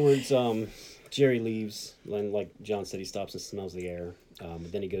 So afterwards, Jerry leaves, and like John said, he stops and smells the air.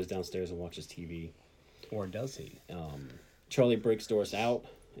 But then he goes downstairs and watches TV. Or does he? Charlie breaks Doris out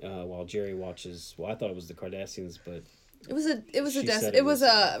while Jerry watches. Well, I thought it was the Kardashians, but It was a She said it was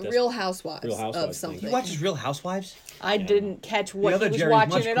a a Real Housewives, Real Housewives of something. He watches Real Housewives? I didn't catch what The other he was Jerry's watching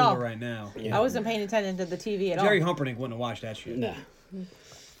much at cooler all. right now. Yeah. I wasn't paying attention to the TV at Jerry all. Humperdinck wouldn't have watched that shit. nah.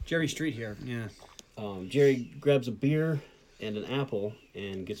 Jerry Street here, yeah. Jerry grabs a beer and an apple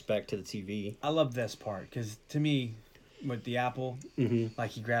and gets back to the TV. I love this part because to me, with the apple,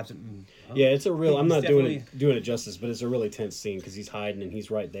 like he grabs it. And, Yeah, it's a real. I'm He's not doing it justice, but it's a really tense scene because he's hiding and he's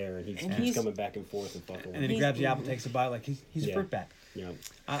right there and he keeps he's- coming back and forth and fucking. And then he grabs the apple, takes a bite, like he's a Yeah. fruit bat. Yeah.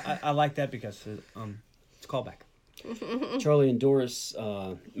 I like that because it's a callback. Charlie and Doris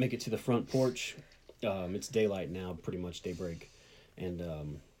make it to the front porch. It's daylight now, pretty much daybreak,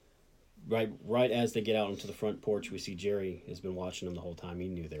 and right as they get out into the front porch, we see Jerry has been watching them the whole time. He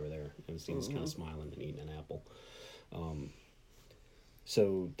knew they were there, and he's kind of smiling and eating an apple.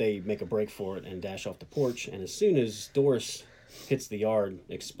 So they make a break for it and dash off the porch, and as soon as Doris hits the yard,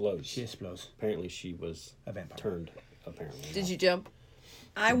 explodes. She explodes. Apparently, she was A vampire. turned. Apparently, Did you jump?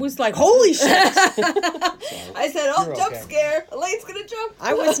 I was like, holy shit. I said, oh, You're jump okay. scare. Elaine's gonna jump.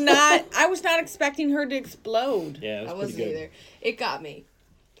 I was not expecting her to explode. Yeah, it was I pretty wasn't good. either. It got me.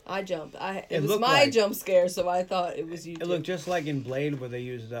 I jumped. It was looked my like- jump scare, so I thought it was you. It looked just like in Blade where they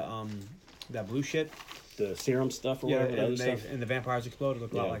used the that blue shit. The serum stuff or Yeah, whatever. and, the other stuff. and the vampires explode. It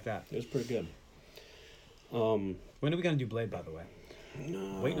looked a lot like that. It was pretty good. When are we gonna do Blade, by the way?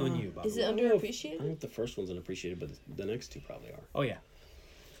 Waiting on you. By Is the it way. I don't know underappreciated? if the first one's unappreciated, but the next two probably are. Oh yeah.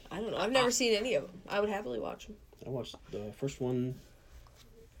 I don't know. I've never seen any of them. I would happily watch them. I watched the first one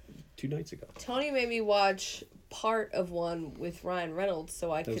 2 nights ago. Tony made me watch part of one with Ryan Reynolds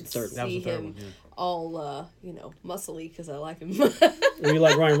so I That was could the third- that was see the third him one, yeah. all, muscly because I like him. Well, you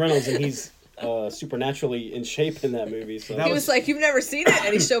like Ryan Reynolds, and he's supernaturally in shape in that movie. So That He was like, "You've never seen it,"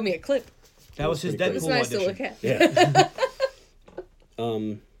 and he showed me a clip. That was his pretty It was Deadpool nice to audition. look at. Yeah.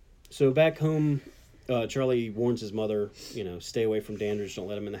 So back home, Charlie warns his mother, stay away from Dandridge. Don't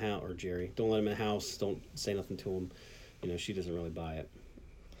let him in the house, or Jerry. Don't let him in the house. Don't say nothing to him. She doesn't really buy it.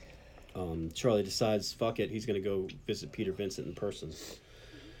 Charlie decides, fuck it, he's going to go visit Peter Vincent in person.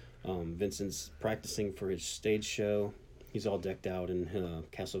 Vincent's practicing for his stage show. He's all decked out in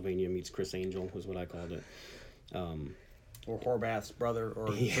Castlevania meets Chris Angel, is what I called it. Or Horvath's brother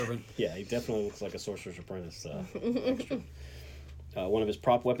or servant. Yeah, he definitely looks like a Sorcerer's Apprentice extra. One of his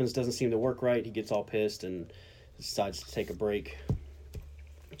prop weapons doesn't seem to work right. He gets all pissed and decides to take a break.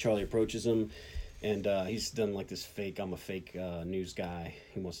 Charlie approaches him, and he's done like this I'm a fake news guy.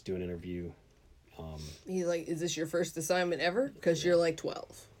 He wants to do an interview. He's like, "Is this your first assignment ever? Because you're like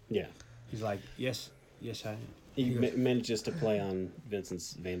 12." Yeah. He's like, yes, I am. He manages to play on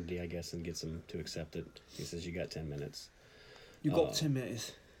Vincent's vanity, I guess, and gets him to accept it. He says, you got 10 minutes. You got 10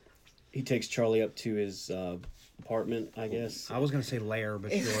 minutes. He takes Charlie up to his apartment, I guess. I was gonna say lair,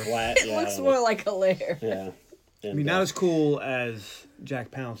 but sure. Flat, It looks more like a lair. Yeah. And, I mean, not as cool as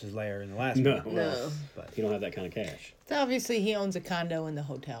Jack Palance's lair in the last No. movie. No. But You don't have that kind of cash. So obviously he owns a condo in the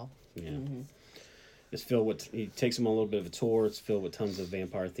hotel. Yeah. It's filled with... He takes him on a little bit of a tour. It's filled with tons of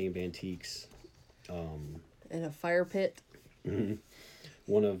vampire-themed antiques. In a fire pit.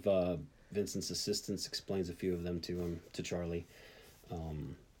 One of Vincent's assistants explains a few of them to Charlie.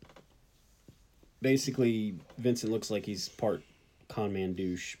 Basically, Vincent looks like he's part con man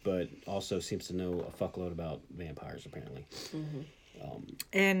douche, but also seems to know a fuckload about vampires, apparently.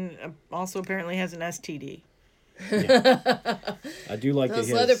 And also apparently has an STD. I do like Those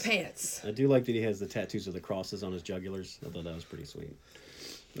that he leather has, pants. I do like that he has the tattoos of the crosses on his jugulars. I thought that was pretty sweet.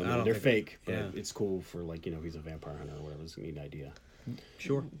 I mean, don't they're think- fake, but yeah. it's cool for, like, he's a vampire hunter or whatever. It's a neat idea.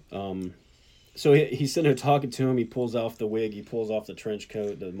 sure. So he's sitting there talking to him. He pulls off the wig. He pulls off the trench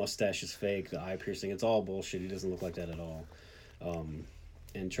coat. The mustache is fake. The eye piercing. It's all bullshit. He doesn't look like that at all.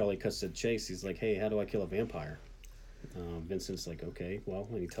 And Charlie cuts to the chase. He's like, hey, how do I kill a vampire? Vincent's like, okay, well,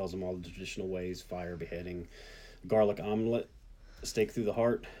 and he tells him all the traditional ways: fire, beheading, garlic omelet, stake through the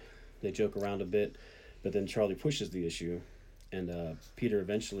heart. They joke around a bit, but then Charlie pushes the issue. And Peter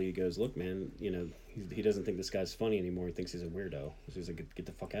eventually goes, look, man, he doesn't think this guy's funny anymore. He thinks he's a weirdo. So he's like, get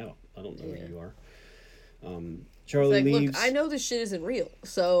the fuck out. I don't know who you are. Charlie It's like, leaves. look, I know this shit isn't real.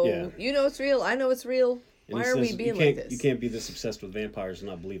 So, Yeah. you know it's real. I know it's real. And Why he are we says, being you like can't, this? You can't be this obsessed with vampires and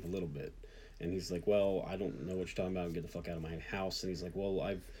not believe a little bit. And he's like, well, I don't know what you're talking about. Get the fuck out of my house. And he's like, well,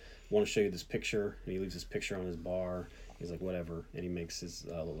 I want to show you this picture. And he leaves this picture on his bar. He's like, whatever. And he makes his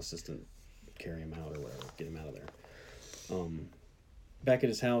little assistant carry him out or whatever. Get him out of there. Back at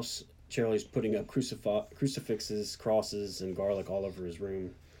his house, Charlie's putting up crucifixes, crosses, and garlic all over his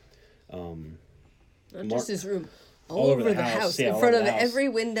room. Not Mark- just his room. All over the house. yeah, In all front over of the house. every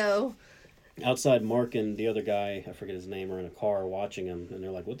window. Outside, Mark and the other guy, I forget his name, are in a car watching him. And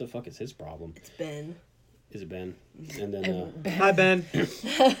they're like, what the fuck is his problem? It's Ben. Is it Ben? And then... Hi, Ben.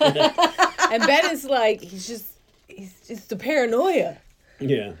 And Ben is like, he's just the paranoia.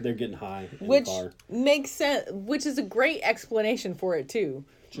 Yeah, they're getting high in Which the car. makes sense, which is a great explanation for it too.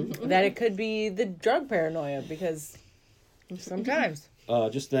 That it could be the drug paranoia because sometimes.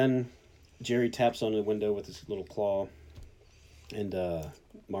 Just then, Jerry taps on the window with his little claw. And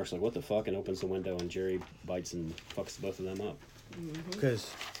Mark's like, what the fuck? And opens the window, and Jerry bites and fucks both of them up.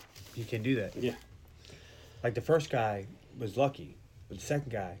 Because you can do that. Yeah. Like the first guy was lucky, but the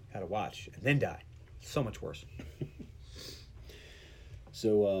second guy had to watch and then die. So much worse.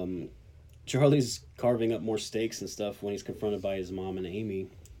 So Charlie's carving up more steaks and stuff when he's confronted by his mom and Amy.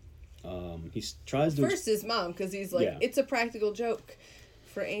 He tries to... First his mom, because he's like, Yeah. it's a practical joke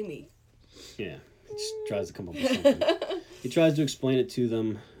for Amy. Yeah, he just tries to come up with something. He tries to explain it to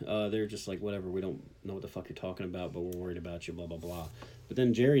them. They're just like, whatever, we don't know what the fuck you're talking about, but we're worried about you, blah, blah, blah. But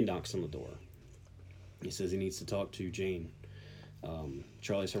then Jerry knocks on the door. He says he needs to talk to Jane.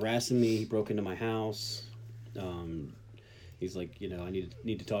 Charlie's harassing me. He broke into my house. He's like, I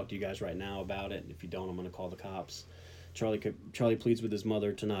need to talk to you guys right now about it. If you don't, I'm going to call the cops. Charlie pleads with his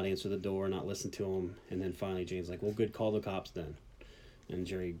mother to not answer the door, not listen to him. And then finally Jane's like, well, good, call the cops then. And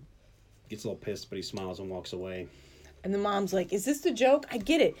Jerry gets a little pissed, but he smiles and walks away. And the mom's like, is this the joke? I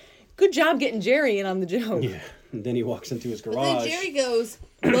get it. Good job getting Jerry in on the joke. Yeah. And then he walks into his garage. But then Jerry goes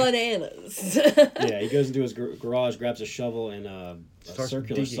bananas. Yeah, he goes into his garage, grabs a shovel and a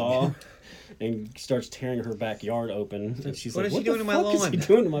circular saw, and starts tearing her backyard open. And she's like, what the doing to my fuck lawn? is he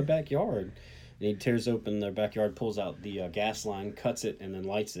doing to my backyard? And he tears open their backyard, pulls out the gas line, cuts it, and then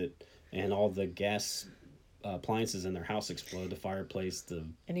lights it. And all the gas appliances in their house explode. The fireplace, the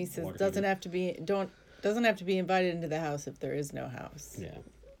and he says doesn't have to be invited into the house if there is no house. Yeah.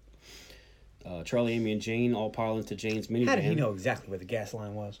 Charlie, Amy, and Jane all pile into Jane's minivan. How did he know exactly where the gas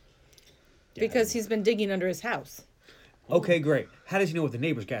line was? Because he's been digging under his house. Okay, great. How does he know what the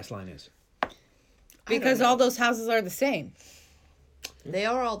neighbor's gas line is? Because all those houses are the same. They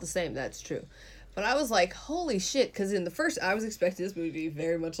are all the same, that's true. But I was like, holy shit, because in the first, I was expecting this movie to be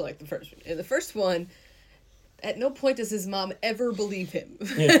very much like the first one. In the first one, at no point does his mom ever believe him.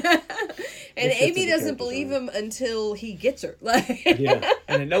 Yeah. And Amy doesn't believe him until he gets her. Yeah.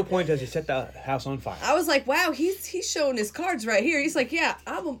 And at no point does he set the house on fire. I was like, wow, he's showing his cards right here. He's like, yeah,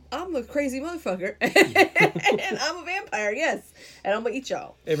 I'm a crazy motherfucker. And I'm a vampire, yes. And I'm going to eat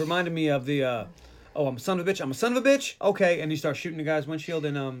y'all. It reminded me of the, I'm a son of a bitch, I'm a son of a bitch. Okay. And you start shooting the guy's windshield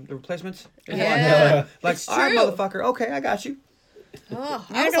in the Replacements. Yeah. Like, all right, motherfucker. Okay, I got you. Oh,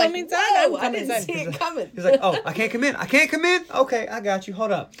 I was like, whoa, I didn't see it coming. He's like, oh, I can't come in. I can't come in? Okay, I got you.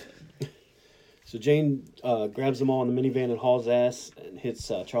 Hold up. So Jane grabs them all in the minivan and hauls ass and hits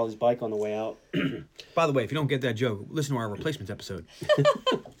Charlie's bike on the way out. By the way, if you don't get that joke, listen to our Replacements episode.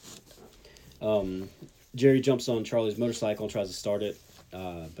 Jerry jumps on Charlie's motorcycle and tries to start it,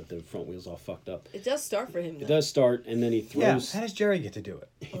 but the front wheel's all fucked up. It does start for him, though. It does start, and then he throws... Yeah, how does Jerry get to do it?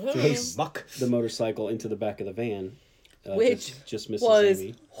 He throws the motorcycle into the back of the van. Which just misses was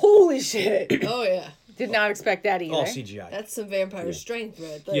Amy. holy shit. Oh, yeah. Did not expect that either. All CGI. That's some vampire strength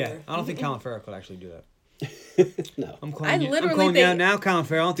right there. Yeah, I don't think Colin Farrell could actually do that. No. I'm calling you out now, Colin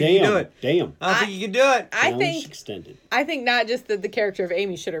Farrell. I don't think you can do it. Damn. I don't think you can do it. I think not just that the character of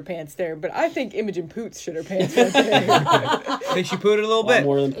Amy shit her pants there, but I think Imogen Poots shit her pants right there. I think she pooted a little bit.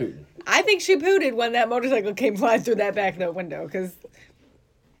 More than Putin. I think she pooted when that motorcycle came flying through that back window, because...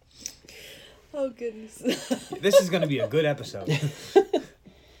 Oh, goodness. This is going to be a good episode.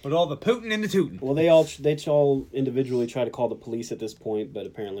 With all the pooting and the tooting. Well, they all individually try to call the police at this point, but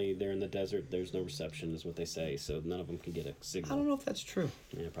apparently they're in the desert. There's no reception, is what they say, so none of them can get a signal. I don't know if that's true.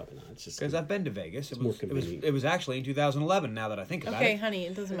 Yeah, probably not. It's just because I've been to Vegas. It was actually in 2011. Now that I think about it. Okay, honey,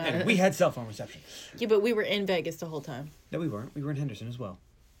 it doesn't matter. And we had cell phone reception. Yeah, but we were in Vegas the whole time. No, we weren't. We were in Henderson as well.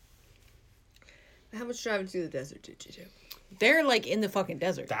 How much driving through the desert did you do? They're like in the fucking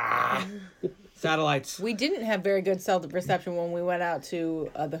desert. Satellites. We didn't have very good cell reception when we went out to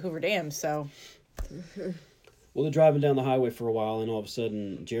the Hoover Dam, so. Well, they're driving down the highway for a while, and all of a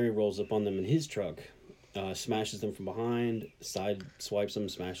sudden, Jerry rolls up on them in his truck, smashes them from behind, side swipes them,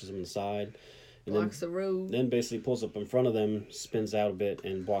 smashes them in the side. And blocks the road. Then basically pulls up in front of them, spins out a bit,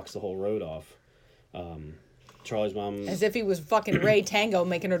 and blocks the whole road off. Charlie's mom... As if he was fucking Ray Tango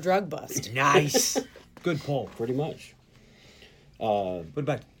making a drug bust. Nice. Good pull. Pretty much. What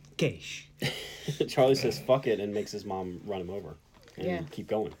about Geish? Charlie says fuck it and makes his mom run him over and keep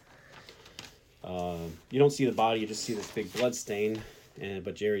going. You don't see the body, you just see this big blood stain,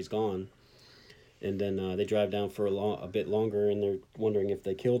 but Jerry's gone. And then they drive down for a bit longer, and they're wondering if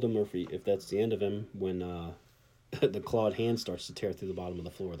they killed him or if that's the end of him when the clawed hand starts to tear through the bottom of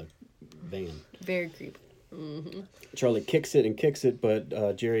the floor of the van. Very creepy. Mm-hmm. Charlie kicks it,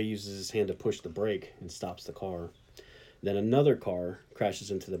 but Jerry uses his hand to push the brake and stops the car. Then another car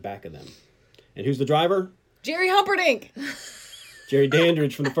crashes into the back of them. And who's the driver? Jerry Humperdinck. Jerry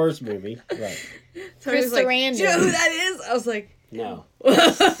Dandridge from the first movie. Right. So Chris Sarandon. Do you know who that is? I was like, no.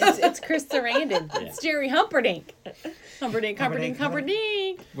 It's Chris Sarandon. Yeah. It's Jerry Humperdinck. Humperdinck.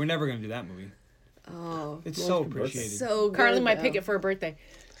 We're never going to do that movie. oh. It's so appreciated. So good. Carly might though. pick it for her birthday.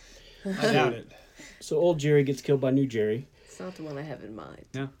 I doubt it. So old Jerry gets killed by new Jerry. It's not the one I have in mind.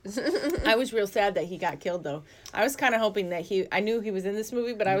 Yeah. I was real sad that he got killed, though. I was kind of hoping that I knew he was in this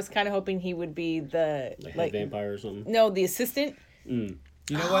movie, but I was kind of hoping he would be the... Like vampire or something? No, the assistant. Mm.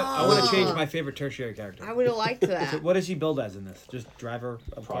 You know what? I want to change my favorite tertiary character. I would have liked that. What is he billed as in this? Just driver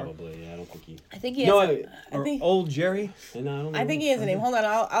of car? Probably, yeah. I don't think he... I think he has Old Jerry? No, I don't know. I think he has a name. Hold on,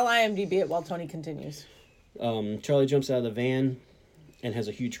 I'll IMDb it while Tony continues. Charlie jumps out of the van and has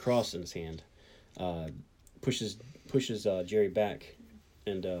a huge cross in his hand. Pushes pushes Jerry back,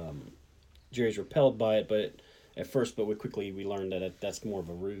 and Jerry's repelled by it, but we learn that that's more of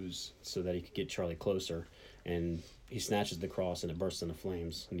a ruse so that he could get Charlie closer, and he snatches the cross and it bursts into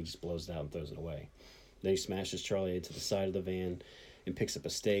flames, and he just blows it out and throws it away. Then he smashes Charlie into the side of the van and picks up a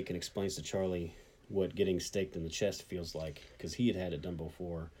stake and explains to Charlie what getting staked in the chest feels like, because he had it done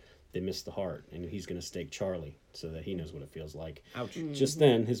before. They missed the heart, and he's going to stake Charlie so that he knows what it feels like. Ouch. Just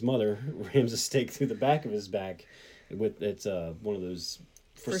then, his mother rams a stake through the back of his back with one of those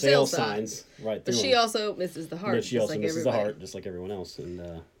for sale signs right through But she him. also misses the heart. But she also misses everybody. the heart, just like everyone else.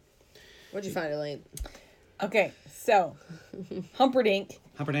 And What'd you find, Elaine? Okay, so Humperdinck.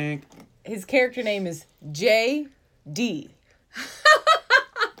 Humperdinck. His character name is J.D.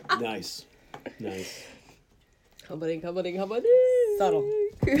 nice. Humperdinck. Subtle.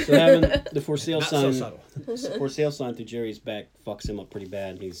 So having the for sale Not sign, so subtle. for sale sign through Jerry's back fucks him up pretty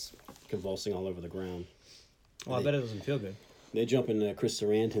bad. He's convulsing all over the ground. Well, I bet it doesn't feel good. They jump into Chris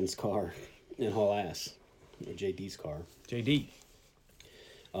Sarandon's car and haul ass, or JD's car. JD.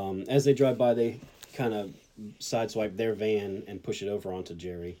 As they drive by, they kind of sideswipe their van and push it over onto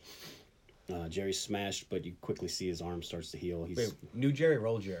Jerry. Jerry's smashed, but you quickly see his arm starts to heal. He's Wait, new Jerry or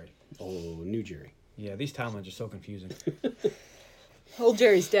old Jerry? new Jerry. Yeah, these timelines are so confusing. Old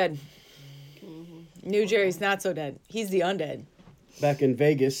Jerry's dead. New Jerry's not so dead. He's the undead. Back in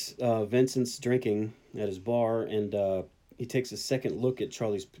Vegas, Vincent's drinking at his bar, and he takes a second look at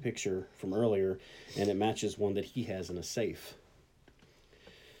Charlie's picture from earlier, and it matches one that he has in a safe.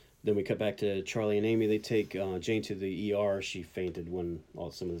 Then we cut back to Charlie and Amy. They take Jane to the ER. She fainted when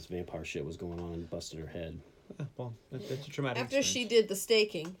some of this vampire shit was going on and busted her head. Well, that's a traumatic After she did the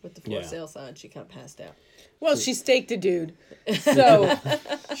staking with the for sale sign, she kind of passed out. Well, she staked a dude. So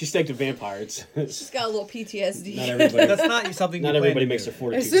She staked a vampire. She's got a little PTSD. Not everybody. That's not something. Not you plan everybody to makes do. their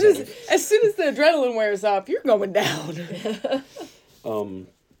fortitude. as soon as the adrenaline wears off, you're going down.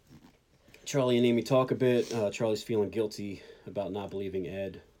 Charlie and Amy talk a bit. Charlie's feeling guilty about not believing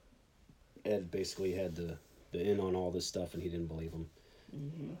Ed. Ed basically had the in on all this stuff, and he didn't believe him.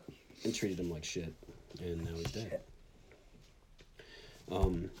 And treated him like shit. And now he's dead.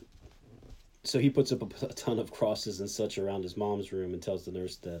 So he puts up a ton of crosses and such around his mom's room and tells the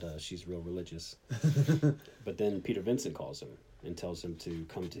nurse that she's real religious. But then Peter Vincent calls him and tells him to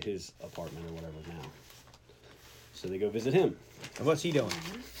come to his apartment or whatever now. So they go visit him. And what's he doing?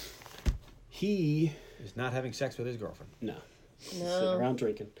 He He's not having sex with his girlfriend. No. Sitting around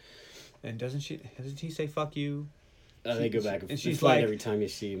drinking. And doesn't he say fuck you? They go back and and she's fight like, every time you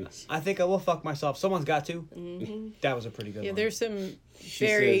see him. I think I will fuck myself. Someone's got to. That was a pretty good Yeah, one. there's some She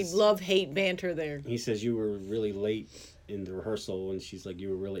very says- love-hate banter there. He says you were really late in the rehearsal, and she's like, you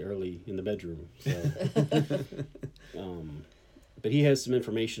were really early in the bedroom. So, but he has some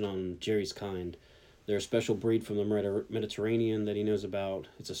information on Jerry's kind. They're a special breed from the Mediterranean that he knows about.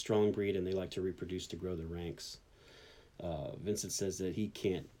 It's a strong breed, and they like to reproduce to grow their ranks. Vincent says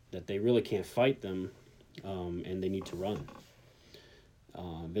that they really can't fight them, and they need to run.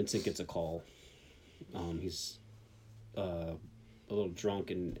 Vincent gets a call. He's a little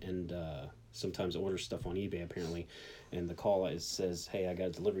drunk and sometimes orders stuff on eBay apparently, and the call says, "Hey, I got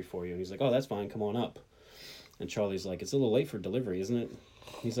a delivery for you." And he's like, "Oh, that's fine. Come on up." And Charlie's like, "It's a little late for delivery, isn't it?"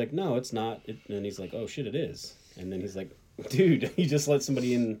 He's like, "No, it's not." And he's like, "Oh shit, it is." And then he's like, "Dude, he just let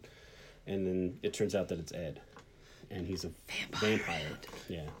somebody in," and then it turns out that it's Ed, and he's a vampire.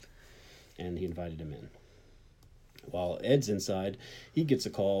 Yeah, and he invited him in. While Ed's inside, he gets a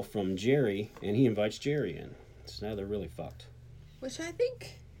call from Jerry, and he invites Jerry in. So now they're really fucked. Which I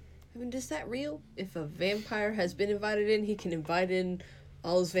mean, is that real? If a vampire has been invited in, he can invite in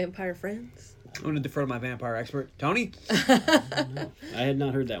all his vampire friends? I'm going to defer to my vampire expert. Tony? I had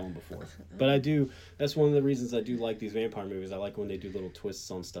not heard that one before. But I do. That's one of the reasons I do like these vampire movies. I like when they do little twists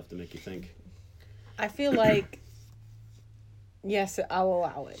on stuff to make you think. I feel like, yes, I'll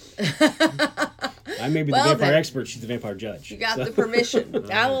allow it. I may be the vampire expert. She's the vampire judge. You got the permission.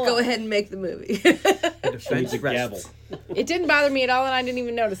 I'll Go ahead and make the movie. The defense Needs a gavel. rests. It didn't bother me at all, and I didn't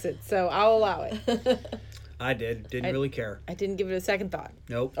even notice it, so I'll allow it. I did. Didn't really care. I didn't give it a second thought.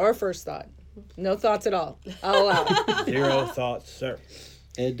 Nope. Or a first thought. No thoughts at all. I'll allow it. 0 thoughts, sir.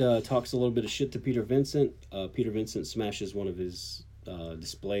 Ed talks a little bit of shit to Peter Vincent. Peter Vincent smashes one of his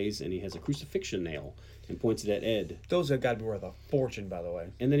displays, and he has a crucifixion nail and points it at Ed. Those have got to be worth a fortune, by the way.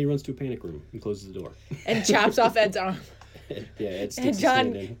 And then he runs to a panic room and closes the door. And chops off Ed's arm. Yeah, Ed sticks And his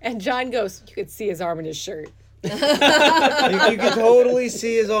hand in. John goes, you could see his arm in his shirt. You can totally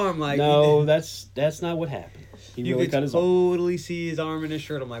see his arm. Like No, that's not what happened. He You really could cut his arm. totally see his arm in his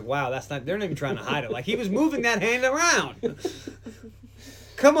shirt. I'm like, wow, that's not. They're not even trying to hide it. Like he was moving that hand around.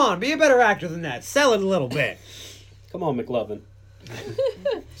 Come on, be a better actor than that. Sell it a little bit. Come on, McLovin.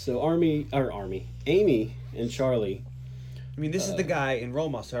 So Amy and Charlie. I mean, this is the guy in role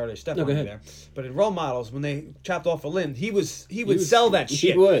models. Sorry, step on me there. But in role models, when they chopped off a limb, he would sell that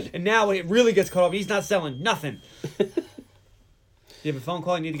shit. He would. And now when it really gets cut off, he's not selling nothing. You have a phone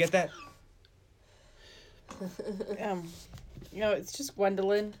call? You need to get that? It's just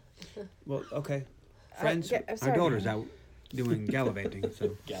Gwendolyn. Well, okay. Friends, our daughter's out doing gallivanting.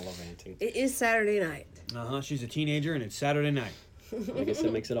 So Gallivanting. It is Saturday night. She's a teenager, and it's Saturday night. I guess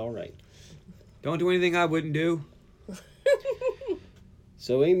that makes it all right. Don't do anything I wouldn't do.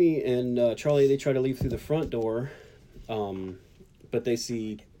 So Amy and Charlie, they try to leave through the front door, but they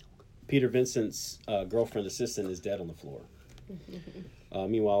see Peter Vincent's girlfriend assistant is dead on the floor.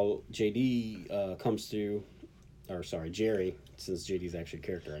 Meanwhile, JD comes through, or sorry, Jerry, since JD's actually a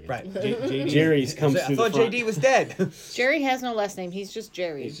character, I guess. Right. JD. Jerry's comes through the front. I thought JD was dead. Jerry has no last name. He's just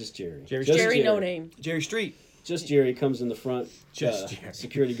Jerry. He's just Jerry. Jerry, no name. Jerry Street. Just Jerry comes in the front. Just Jerry.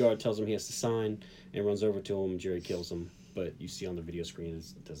 Security guard tells him he has to sign and runs over to him. Jerry kills him. But you see on the video screen,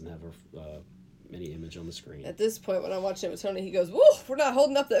 it doesn't have any image on the screen. At this point, when I'm watching it with Tony, he goes, "Woo, we're not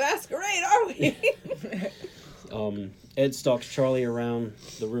holding up the masquerade, are we?" Ed stalks Charlie around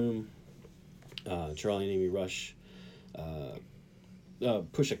the room. Charlie and Amy rush,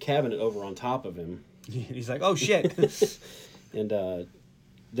 push a cabinet over on top of him. He's like, oh, shit. And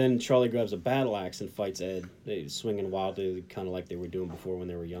then Charlie grabs a battle axe and fights Ed. They swinging wildly, kind of like they were doing before when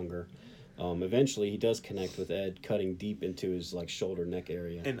they were younger. Eventually, he does connect with Ed, cutting deep into his shoulder neck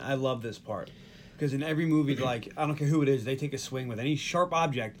area. And I love this part because in every movie, I don't care who it is, they take a swing with any sharp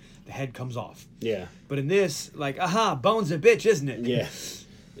object, the head comes off. Yeah. But in this, aha, bone's a bitch, isn't it? Yeah.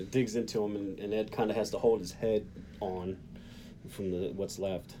 It digs into him, and Ed kind of has to hold his head on from what's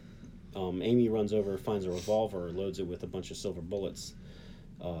left. Amy runs over, finds a revolver, loads it with a bunch of silver bullets.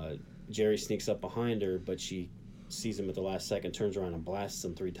 Jerry sneaks up behind her, but she sees him at the last second, turns around and blasts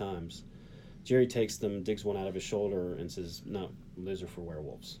him 3 times. Jerry takes them, digs one out of his shoulder, and says, "No, those are for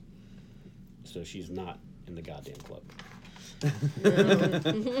werewolves." So she's not in the goddamn club.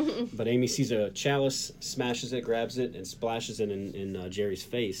 But Amy sees a chalice, smashes it, grabs it, and splashes it in Jerry's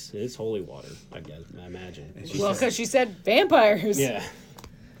face. It's holy water, I guess, I imagine. Well, because she said vampires. Yeah.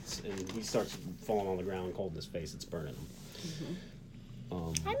 And he starts falling on the ground, cold in his face. It's burning him.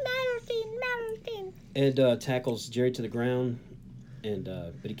 I'm melting. Ed tackles Jerry to the ground, and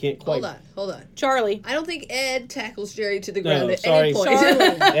but he can't quite. Hold on. Charlie. I don't think Ed tackles Jerry to the ground at any point.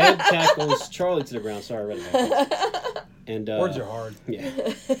 Ed tackles Charlie to the ground. Sorry, I read it backwards. And words are hard. Yeah,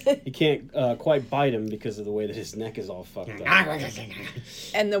 he can't quite bite him because of the way that his neck is all fucked up.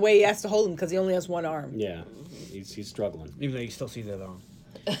 And the way he has to hold him because he only has one arm. Yeah, he's struggling. Even though you still see the other arm.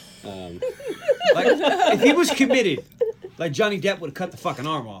 If he was committed, Johnny Depp would have cut the fucking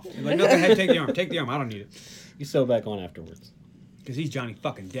arm off. He's like, no, go ahead, take the arm. Take the arm. I don't need it. You sew back on afterwards. Because he's Johnny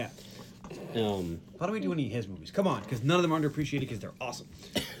fucking Depp. Why don't we do any of his movies? Come on, because none of them are underappreciated because they're awesome.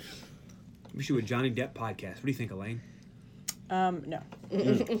 We should do a Johnny Depp podcast. What do you think, Elaine? No.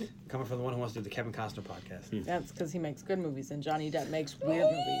 Coming from the one who wants to do the Kevin Costner podcast. That's because he makes good movies and Johnny Depp makes weird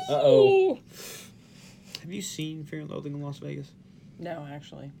movies. Uh-oh. Have you seen Fear and Loathing in Las Vegas? No,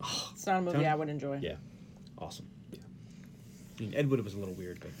 actually. It's not a movie I would enjoy. Yeah. Awesome. Yeah. I mean, Ed Wood was a little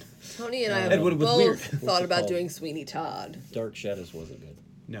weird, but... Tony and I Ed Wood was both weird. thought about doing Sweeney Todd. Dark Shadows wasn't good.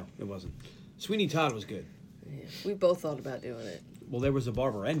 No, it wasn't. Sweeney Todd was good. Yeah, we both thought about doing it. Well, there was a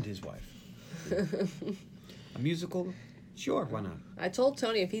barber and his wife. A musical? Sure, why not? I told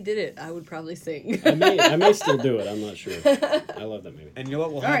Tony if he did it, I would probably sing. I may still do it. I'm not sure. I love that movie. And you know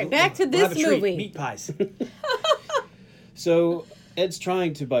what? All right, back to this movie. Meat pies. So Ed's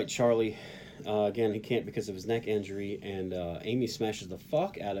trying to bite Charlie. Again, he can't because of his neck injury, and Amy smashes the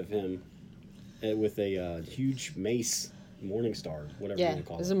fuck out of him with a huge mace, Morning Star, whatever you want to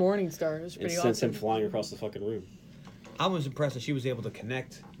call it. It was a Morning Star. It was pretty awesome. And sends him flying across the fucking room. I was impressed that she was able to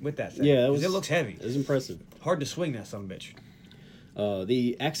connect with that thing. Yeah, it looks heavy. It was impressive. Hard to swing that son of a bitch.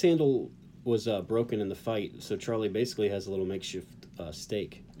 The axe handle was broken in the fight, so Charlie basically has a little makeshift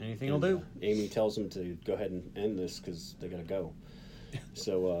stake. Anything will do. Amy tells him to go ahead and end this because they gotta go.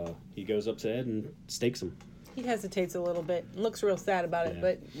 So he goes up to Ed and stakes him. He hesitates a little bit, looks real sad about it,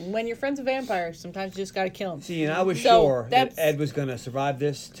 but when your friend's a vampire, sometimes you just gotta kill him. See, and I was sure that Ed was gonna survive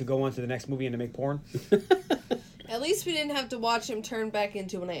this to go on to the next movie and to make porn. At least we didn't have to watch him turn back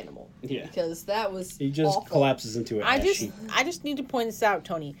into an animal. Yeah. Because that was He just awful. collapses into it. I just need to point this out,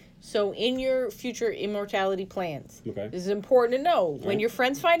 Tony. So in your future immortality plans, this is important to know. When your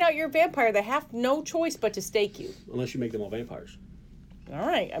friends find out you're a vampire, they have no choice but to stake you. Unless you make them all vampires. All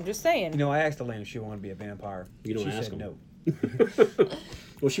right, I'm just saying. You know, I asked Elaine if she wanted to be a vampire. You don't she ask said them. No.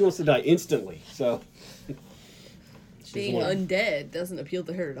 Well, she wants to die instantly, so... Being undead doesn't appeal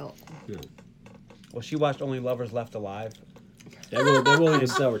to her at all. No. Well, she watched Only Lovers Left Alive. That really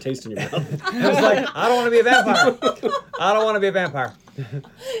is sour taste in your mouth. I was like, I don't want to be a vampire. I don't want to be a vampire.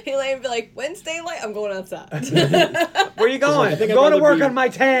 He'll even be like, when's daylight? I'm going outside. Where are you going? Like, I'm going to work on my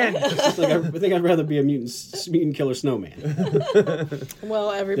tan. It's like, I think I'd rather be a mutant killer snowman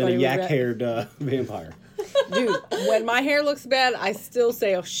Well, than everybody a would yak-haired vampire. Dude, when my hair looks bad, I still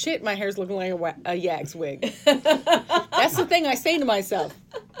say, oh shit, my hair's looking like a yak's wig. That's the thing I say to myself.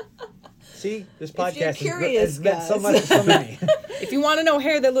 See, this podcast curious, has meant so much to so many. If you want to know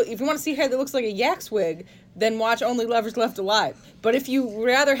if you want to see hair that looks like a yak's wig, then watch Only Lovers Left Alive. But if you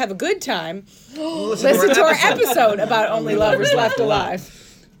rather have a good time, listen to our episode about Only Lovers Left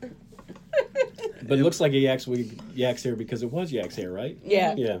Alive. But it looks like a yak's hair because it was yak's hair, right?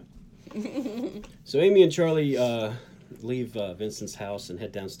 Yeah. Yeah. So Amy and Charlie leave Vincent's house and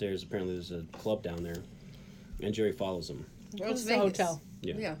head downstairs. Apparently there's a club down there. And Jerry follows them. It's the hotel.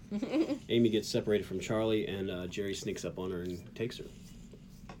 Yeah. Amy gets separated from Charlie, and Jerry sneaks up on her and takes her.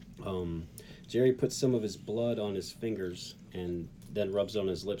 Jerry puts some of his blood on his fingers and then rubs it on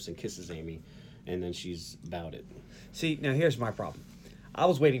his lips and kisses Amy, and then she's about it. See, now here's my problem. I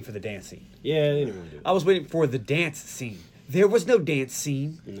was waiting for the dance scene. Yeah, they didn't want to do it. I was waiting for the dance scene. There was no dance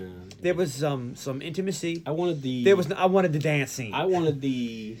scene. No. There was some intimacy. I wanted the dance scene. I wanted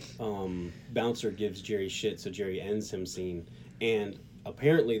the bouncer gives Jerry shit, so Jerry ends him scene, and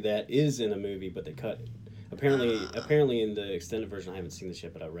apparently that is in a movie, but they cut it. Apparently in the extended version, I haven't seen this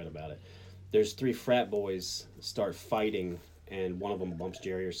yet, but I read about it. There's 3 frat boys start fighting, and one of them bumps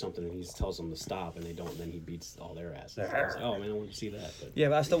Jerry or something, and he tells them to stop, and they don't. And then he beats all their asses. I was like, oh man, I want to see that. But Yeah,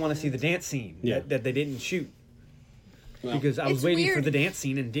 but I still want to see the dance scene that they didn't shoot. Well, Because I was It's waiting for weird. the dance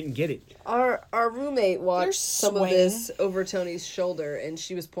scene and didn't get it. Our roommate watched They're some of swinging. this over Tony's shoulder, and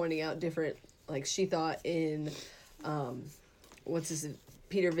she was pointing out different, like she thought in,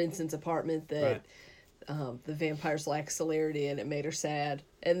 Peter Vincent's apartment that the vampires lack celerity, and it made her sad.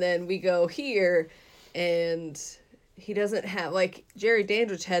 And then we go here, and he doesn't have, like, Jerry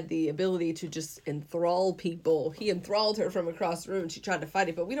Dandridge had the ability to just enthrall people. He enthralled her from across the room, and she tried to fight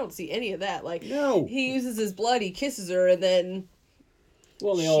it, but we don't see any of that. Like, No. he uses his blood, he kisses her, and then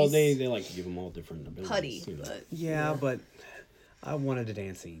well, they like to give them all different abilities. putty. You know. But Yeah, but I wanted a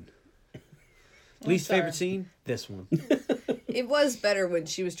dance scene. Least favorite scene? This one. it was better when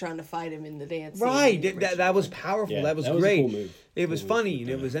she was trying to fight him in the dance. scene. Right. That was powerful. Yeah, that was that was a great. cool move. It was Cool funny move. and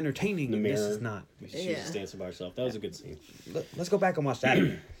it was entertaining. The And this mirror. is not. She was just dancing by herself. That was a good scene. Let's go back and watch that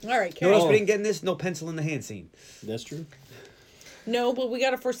again. All right, You know what Carol. else we didn't get in this? No pencil in the hand scene. That's true. No, but we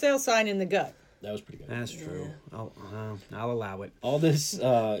got a for sale sign in the gut. That was pretty good. That's true. I'll allow it. All this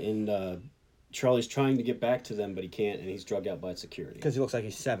in Charlie's trying to get back to them, but he can't, and he's drugged out by security. Because he looks like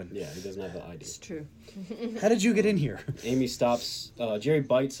he's 7. Yeah, he doesn't have the ID. It's true. How did you get in here? Amy stops. Jerry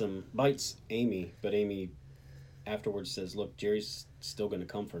bites Amy, but Amy afterwards says, "Look, Jerry's still going to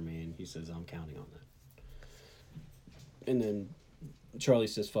come for me," and he says, "I'm counting on that." And then Charlie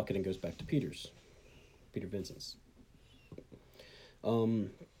says, "Fuck it," and goes back to Peter Vincent's.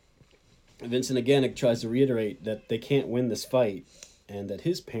 Vincent again tries to reiterate that they can't win this fight, and that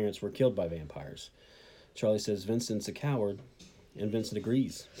his parents were killed by vampires. Charlie says Vincent's a coward, and Vincent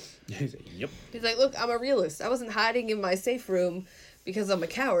agrees. He's like, yep. He's like, look, I'm a realist. I wasn't hiding in my safe room because I'm a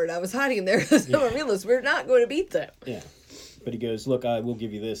coward. I was hiding in there because I'm a realist. We're not going to beat them. Yeah. But he goes, "Look, I will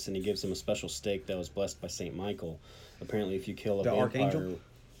give you this," and he gives him a special stake that was blessed by St. Michael. Apparently, if you kill a The vampire... Archangel?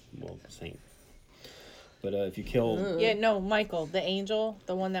 Well, Saint. But if you kill... Yeah, no, Michael, the angel,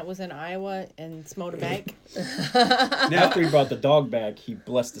 the one that was in Iowa and smote a bank. After he brought the dog back, he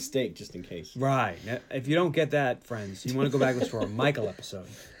blessed the stake just in case. Right. Now, if you don't get that, friends, you want to go back and listen to our Michael episode.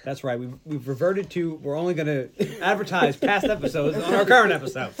 That's right. We've reverted to, we're only going to advertise past episodes on our current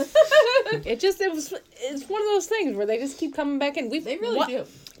episode. It's one of those things where they just keep coming back in. They really do.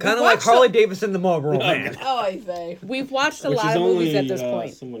 Kind of like Harley Davidson, the Marlboro Man. Oh, I say. We've watched a Which lot is of movies only, at this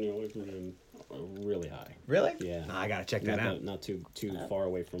point. someone you're away from him really high. Really? Yeah. I got to check that out. Not too far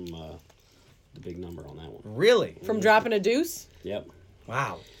away from the big number on that one. Really? From dropping a deuce? Yep.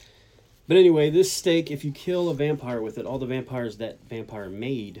 Wow. But anyway, this stake, if you kill a vampire with it, all the vampires that vampire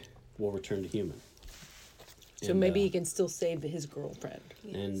made will return to human. So maybe he can still save his girlfriend.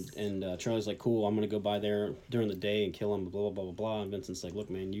 And Charlie's like, "Cool, I'm gonna go by there during the day and kill him." Blah blah blah blah blah. And Vincent's like, "Look,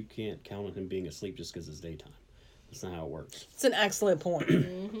 man, you can't count on him being asleep just because it's daytime. That's not how it works." It's an excellent point.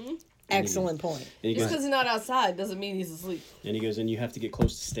 Excellent point. And he Just goes, because he's not outside doesn't mean he's asleep. and you have to get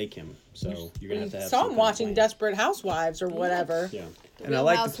close to stake him. So you're gonna have to have. Saw some him kind of watching plan. Desperate Housewives or whatever. Yeah, And I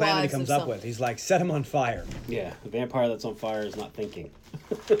like the plan that he comes up with. He's like, set him on fire. yeah. The vampire that's on fire is not thinking.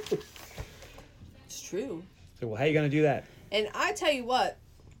 It's true. So, well, how you gonna do that? And I tell you what,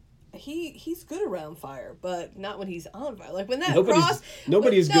 he's good around fire, but not when he's on fire. Like when that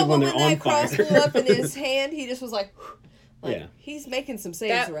nobody is good when they're on fire. Cross blew up in his hand, he just was like yeah. He's making some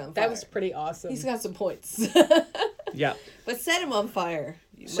saves around fire. That was pretty awesome. He's got some points. Yeah. But set him on fire.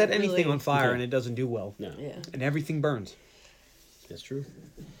 Set anything on fire and it doesn't do well. No. Yeah. And everything burns. That's true.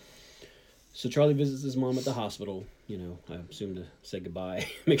 So Charlie visits his mom at the hospital, you know, I assume to say goodbye,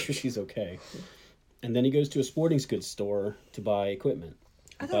 make sure she's okay. And then he goes to a sporting goods store to buy equipment.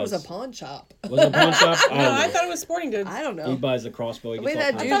 I thought it was a pawn shop. Was it a pawn shop? I thought it was sporting goods. I don't know. He buys a crossbow. The way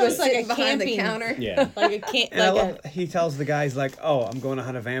that dude was like behind the counter. Yeah. He tells the guys like, "Oh, I'm going to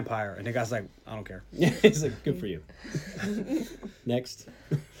hunt a vampire," and the guy's like, "I don't care." Yeah, he's like, "Good for you." Next.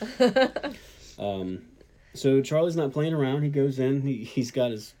 So Charlie's not playing around. He goes in. He's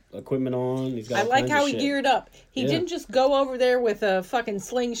got his equipment on. He's got. I like how he geared up. He didn't just go over there with a fucking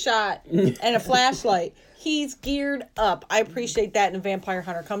slingshot and a flashlight. He's geared up. I appreciate that in a vampire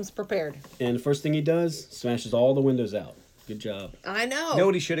hunter. Comes prepared. And the first thing he does, smashes all the windows out. Good job. I know. You know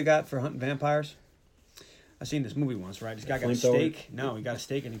what he should have got for hunting vampires? I seen this movie once, right? This guy got a steak. No, he got a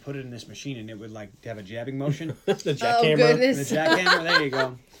steak and he put it in this machine and it would like have a jabbing motion. The jackhammer. Goodness. The jackhammer. There you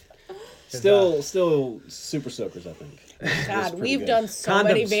go. Still super soakers, I think. God, we've done so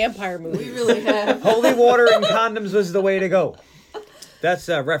many vampire movies. We really have. Holy water and condoms was the way to go. That's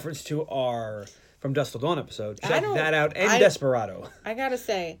a reference to our From Dusk Till Dawn episode. Check that out. And Desperado. I gotta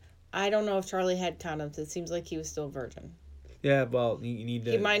say, I don't know if Charlie had condoms. It seems like he was still a virgin. Yeah, well, you need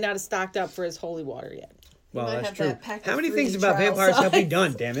to... He might not have stocked up for his holy water yet. Well, might that's have true. that pack How of many 3 things about trial vampires have we size.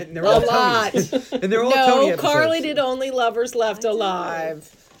 done, damn it? And they're A all lot. Tonys. And they're all Tony No, episodes. Carly did Only Lovers Left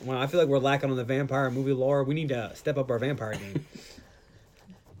Alive. Well, I feel like we're lacking on the vampire movie lore. We need to step up our vampire game.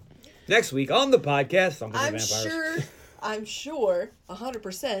 Next week on the podcast, something I'm vampires. I'm sure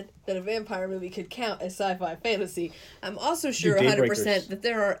 100% that a vampire movie could count as sci-fi fantasy. I'm also sure 100% that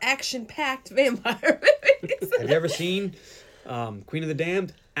there are action-packed vampire movies. Have you ever seen Queen of the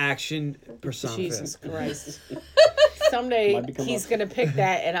Damned? Action personified. Jesus Christ. Someday he's going to pick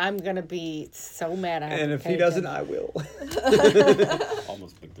that and I'm going to be so mad. And if he doesn't, I will.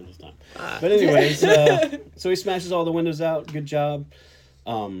 Almost picked it this time. But anyways, so he smashes all the windows out. Good job.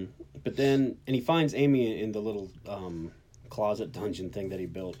 But then, and he finds Amy in the little closet dungeon thing that he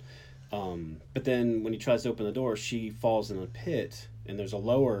built. But then when he tries to open the door, she falls in a pit. And there's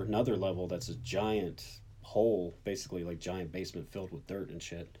another level that's a giant hole, basically like giant basement filled with dirt and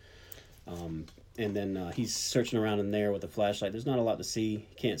shit. And then he's searching around in there with a flashlight. There's not a lot to see.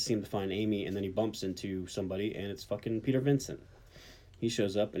 He can't seem to find Amy. And then he bumps into somebody, and it's fucking Peter Vincent. He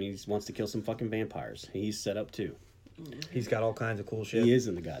shows up, and he wants to kill some fucking vampires. He's set up, too. He's got all kinds of cool shit. He is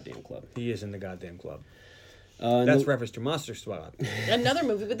in the goddamn club. That's reference to Monster Squad. Another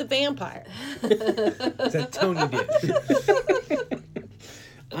movie with a vampire. That Tony did.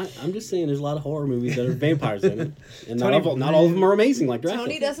 I'm just saying there's a lot of horror movies that are vampires in it. And not all of them are amazing like Dracula.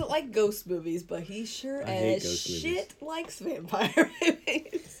 Tony doesn't like ghost movies, but he sure as shit likes vampire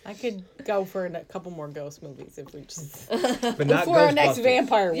movies. I could go for a couple more ghost movies if we just... But not before our next Ghostbusters.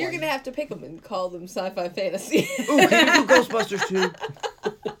 vampire one. You're going to have to pick them and call them sci-fi fantasy. Ooh, can you do Ghostbusters too?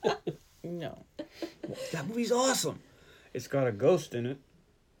 No. That movie's awesome. It's got a ghost in it.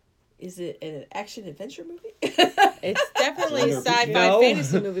 Is it an action-adventure movie? It's definitely a sci-fi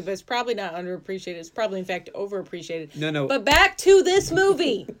fantasy movie, but it's probably not underappreciated. It's probably, in fact, overappreciated. No. But back to this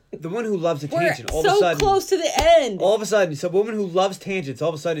movie. The one who loves a We're tangent. All so of a sudden, close to the end. All of a sudden, so a woman who loves tangents, all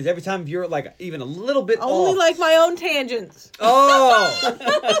of a sudden, is every time you're like even a little bit Only off. like my own tangents.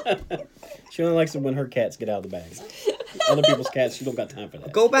 Oh! She only likes it when her cats get out of the bag. Other people's cats, she don't got time for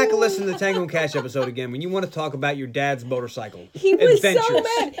that. Go back and listen to the Tango and Cash episode again when you want to talk about your dad's motorcycle. He was adventures. so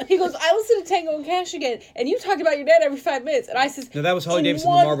mad. He goes, I listened to Tango and Cash again, and you talked about your dad every 5 minutes. And I said, No, that was Harley in Davidson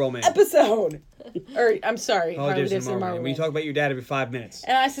one the Marlboro Man. episode. Or, I'm sorry, Harley Davidson the Marlboro Man. When you talk about your dad every 5 minutes.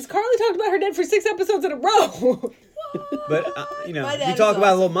 And I says, Carly talked about her dad for 6 episodes in a row. But, you know, My we dad talk is about a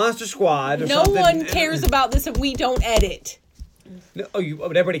awesome. little Monster Squad or No something. one cares about this if we don't edit. No,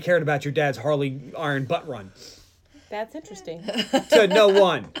 but everybody cared about your dad's Harley Iron butt run. That's interesting. To no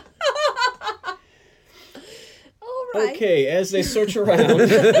one. All right. Okay, as they search around,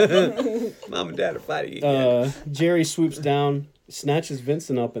 Mom and Dad are fighting again. Jerry swoops down, snatches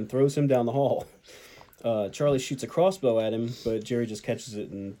Vincent up, and throws him down the hall. Charlie shoots a crossbow at him, but Jerry just catches it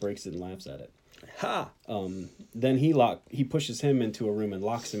and breaks it and laughs at it. Ha! Then he pushes him into a room and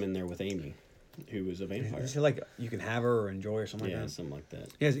locks him in there with Amy, who is a vampire. Is it like you can have her or enjoy or something like that? Something like that.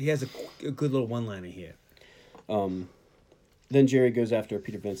 He has a good little one-liner here. Then Jerry goes after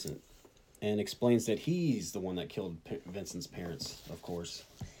Peter Vincent. and explains that he's the one that killed Vincent's parents, of course.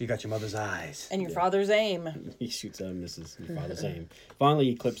 You got your mother's eyes. And your father's aim. He shoots at him, misses your father's aim. Finally,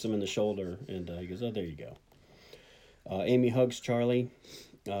 he clips him in the shoulder, and he goes, oh, there you go. Amy hugs Charlie.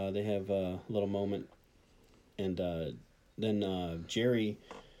 They have a little moment. And then Jerry...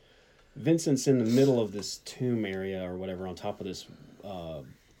 Vincent's in the middle of this tomb area or whatever, on top of this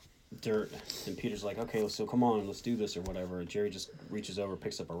dirt, and Peter's like, okay, so come on, let's do this or whatever. And Jerry just reaches over,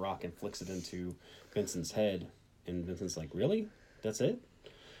 picks up a rock, and flicks it into Vincent's head, and Vincent's like, really? That's it?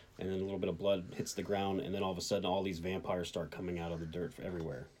 And then a little bit of blood hits the ground, and then all of a sudden all these vampires start coming out of the dirt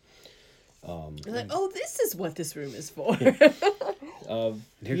everywhere. You're like, oh, this is what this room is for. Here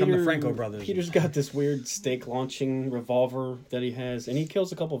come the Franco brothers. Peter's got this weird stake launching revolver that he has, and he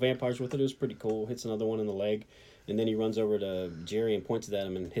kills a couple vampires with it. It was pretty cool. Hits another one in the leg, and then he runs over to Jerry and points it at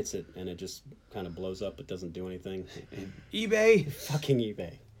him and hits it, and it just kind of blows up. It doesn't do anything. eBay. Fucking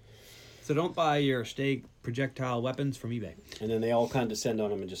eBay. So don't buy your stake projectile weapons from eBay. And then they all kind of descend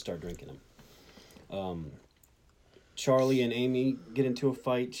on him and just start drinking him. Charlie and Amy get into a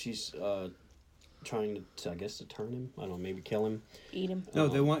fight. She's trying to, I guess, to turn him. I don't know, maybe kill him. Eat him.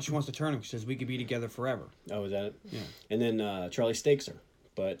 No, she wants to turn him. She says we could be together forever. Oh, is that it? Yeah. And then Charlie stakes her,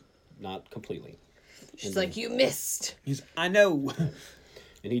 but not completely. She's like, you missed. I know.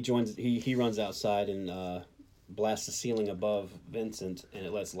 And he runs outside and blasts the ceiling above Vincent, and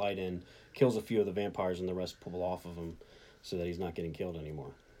it lets light in, kills a few of the vampires, and the rest pull off of him so that he's not getting killed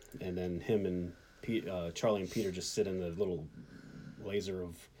anymore. And then him and Charlie and Peter just sit in the little laser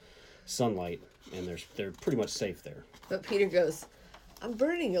of sunlight, and they're pretty much safe there. But Peter goes, I'm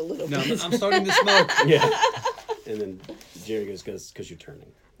burning a little bit. No, I'm starting to smoke. Yeah. And then Jerry goes, because you're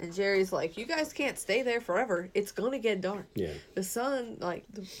turning. And Jerry's like, you guys can't stay there forever. It's going to get dark. Yeah. The sun, like,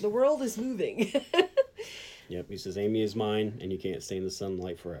 the world is moving. Yep, he says, Amy is mine, and you can't stay in the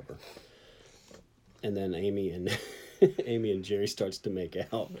sunlight forever. And then Amy and Jerry starts to make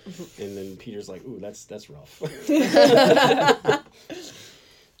out, and then Peter's like, ooh, that's rough.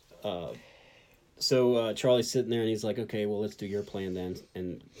 So Charlie's sitting there, and he's like, okay, well, let's do your plan then.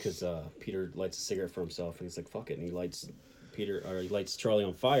 And because Peter lights a cigarette for himself, and he's like, fuck it, and he lights Charlie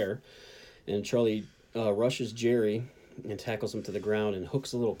on fire. And Charlie rushes Jerry and tackles him to the ground and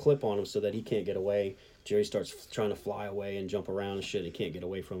hooks a little clip on him so that he can't get away. Jerry starts trying to fly away and jump around and shit. He can't get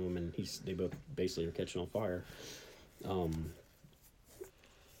away from him, and they both basically are catching on fire.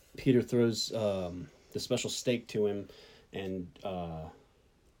 Peter throws the special stake to him, and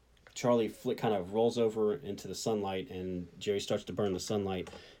Charlie kind of rolls over into the sunlight, and Jerry starts to burn the sunlight.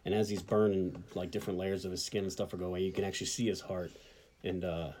 And as he's burning, like, different layers of his skin and stuff are going away, you can actually see his heart. And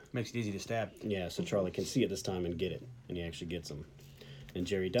makes it easy to stab. Yeah, so Charlie can see it this time and get it, and he actually gets him. And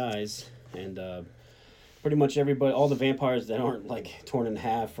Jerry dies, and pretty much everybody, all the vampires that aren't, like, torn in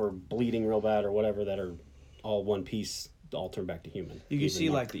half or bleeding real bad or whatever, that are all one piece, all turn back to human. You can see,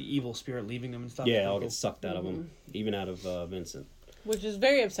 like, the evil spirit leaving them and stuff. Yeah, it all gets sucked out of them, even out of Vincent. Which is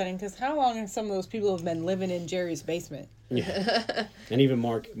very upsetting, because how long have some of those people have been living in Jerry's basement? Yeah. And even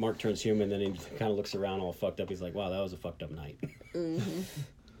Mark turns human, then he kind of looks around all fucked up. He's like, wow, that was a fucked up night. Mm-hmm.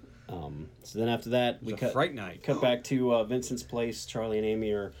 So then after that, we cut Fright Night. Cut back to Vincent's place. Charlie and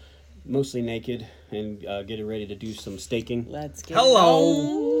Amy are mostly naked and getting ready to do some staking. Let's get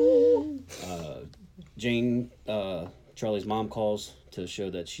Hello. Jane, Charlie's mom, calls to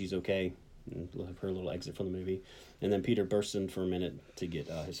show that she's okay. And we'll have her little exit from the movie. And then Peter bursts in for a minute to get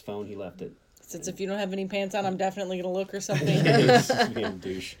his phone. He left it. Since if you don't have any pants on, I'm definitely going to look or something. He's being a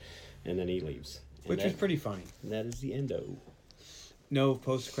douche. And then he leaves. Which is pretty funny. And that is the endo. No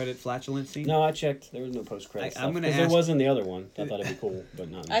post-credit flatulence scene? No, I checked. There was no post-credit stuff. I'm gonna ask... there was in the other one. I thought it'd be cool, but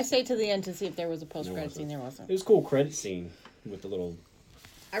not. I stayed to the end to see if there was a post-credit scene. There wasn't. It was a cool credit scene with the little...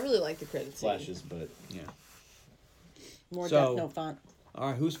 I really like the credit scene. Flashes, but... Yeah. More Death Note font.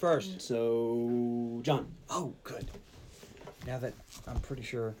 All right, who's first? So, John. Oh, good. Now that I'm pretty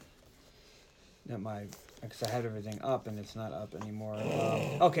sure that because I had everything up and it's not up anymore.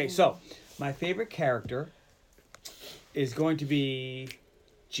 Okay, so my favorite character is going to be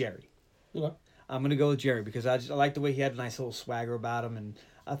Jerry. Okay. I'm going to go with Jerry because I like the way he had a nice little swagger about him, and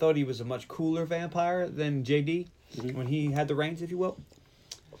I thought he was a much cooler vampire than JD when he had the reins, if you will.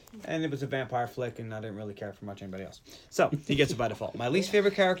 And it was a vampire flick, and I didn't really care for much anybody else. So, he gets it by default. My least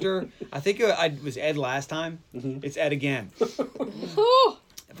favorite character, I think it was Ed last time. Mm-hmm. It's Ed again.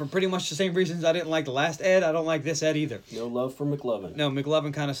 For pretty much the same reasons I didn't like the last Ed, I don't like this Ed either. No love for McLovin. No,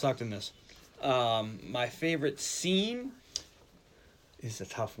 McLovin kind of sucked in this. My favorite scene is a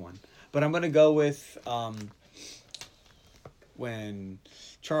tough one. But I'm going to go with when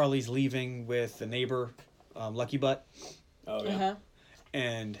Charlie's leaving with the neighbor, Lucky Butt. Oh, yeah. Uh-huh.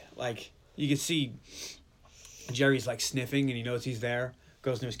 And, like, you can see Jerry's like sniffing, and he knows he's there.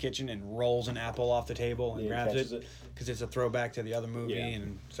 Goes into his kitchen and rolls an apple off the table and grabs it because it's a throwback to the other movie,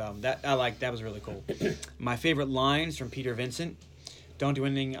 and so that was really cool. My favorite lines from Peter Vincent: "Don't do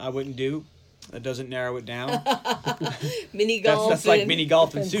anything I wouldn't do. That doesn't narrow it down." Mini golf. That's like mini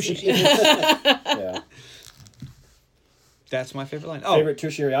golf and sushi. Yeah. That's my favorite line. Favorite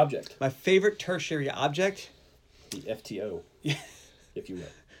tertiary object. My favorite tertiary object. The FTO. If you will.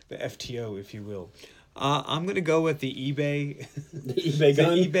 The FTO, if you will. I'm gonna go with the eBay. The eBay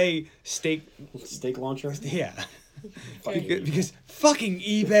gun. The eBay steak launcher. Yeah. because fucking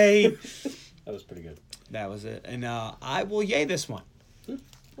eBay. That was pretty good. That was it, and I will yay this one.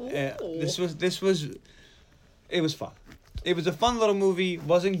 This was. It was fun. It was a fun little movie.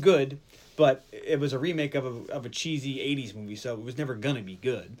 Wasn't good, but it was a remake of a cheesy '80s movie, so it was never gonna be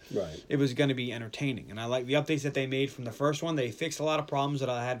good. Right. It was gonna be entertaining, and I like the updates that they made from the first one. They fixed a lot of problems that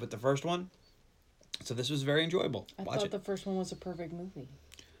I had with the first one. So this was very enjoyable. I thought the first one was a perfect movie.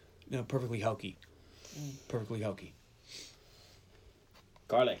 No, perfectly hokey. Perfectly hokey.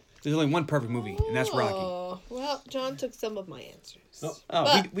 Carly. There's only one perfect movie, and that's Rocky. Oh, well, John took some of my answers.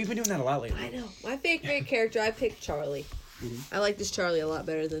 We've been doing that a lot lately. I know. My favorite character, I picked Charlie. I like this Charlie a lot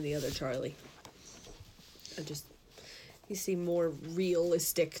better than the other Charlie. He seemed more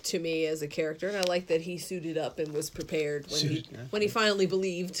realistic to me as a character, and I like that he suited up and was prepared when he finally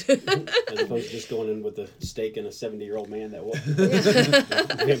believed. As opposed to just going in with a steak and a 70-year-old man that was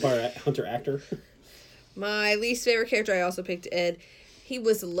vampire hunter actor. My least favorite character, I also picked Ed. He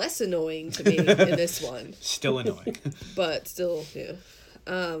was less annoying to me in this one. Still annoying. But still,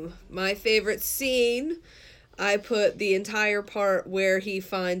 yeah. My favorite scene, I put the entire part where he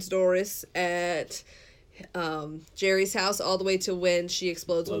finds Doris at Jerry's house all the way to when she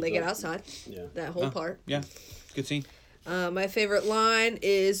explodes when they get outside. Yeah. That whole part. Yeah. Good scene. My favorite line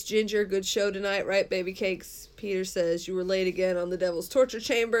is Ginger, good show tonight, right, baby cakes? Peter says, you were late again on the devil's torture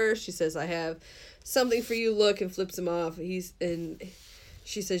chamber. She says, I have something for you, look, and flips him off.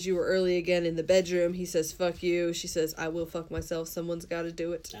 She says, you were early again in the bedroom. He says, fuck you. She says, I will fuck myself. Someone's got to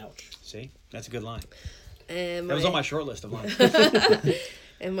do it. Ouch. See? That's a good line. And that was on my short list of lines.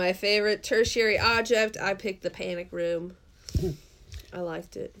 And my favorite tertiary object, I picked the panic room. I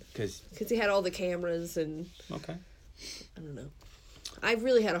liked it. Because he had all the cameras and... Okay. I don't know. I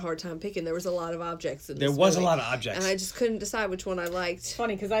really had a hard time picking. There was a lot of objects in this There was movie, a lot of objects. and I just couldn't decide which one I liked. It's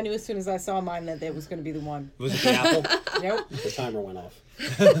funny, because I knew as soon as I saw mine that was going to be the one. Was it the apple? Nope. The timer went off.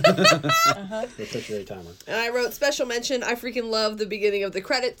 The tertiary timer. And I wrote special mention. I freaking love the beginning of the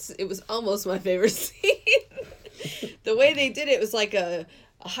credits. It was almost my favorite scene. The way they did it was like a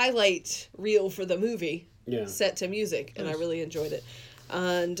highlight reel for the movie set to music, and I really enjoyed it.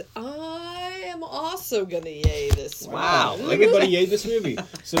 And I am also gonna yay this one. Wow, everybody yay this movie.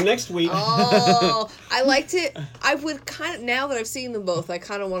 So next week. Oh, I liked it. I would now that I've seen them both, I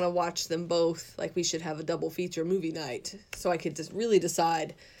kind of want to watch them both. Like we should have a double feature movie night, so I could just really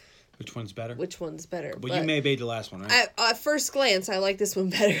decide which one's better. Well, but you may have made the last one, right? At first glance, I like this one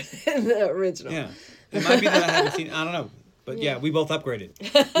better than the original. Yeah, it might be that I haven't seen. I don't know, but yeah, we both upgraded.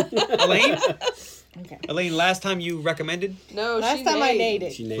 Elaine. Okay. Elaine, last time you recommended? No, last time I nailed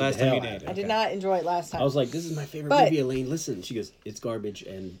it. She nailed last time you nailed it. I did not enjoy it last time. I was like, this is my favorite movie, Elaine. Listen. She goes, it's garbage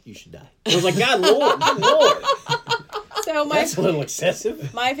and you should die. I was like, God Lord, good Lord. So that's a little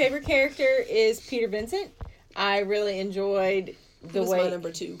excessive. My favorite character is Peter Vincent. I really enjoyed the way... my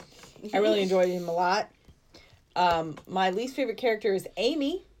number 2. I really enjoyed him a lot. My least favorite character is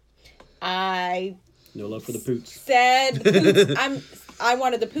Amy. No love for the poots. Said poots. I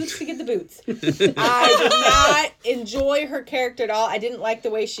wanted the poots to get the boots. I did not enjoy her character at all. I didn't like the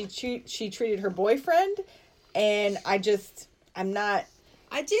way she treated her boyfriend, and I'm not.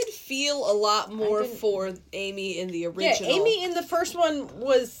 I did feel a lot more for Amy in the original. Yeah, Amy in the first one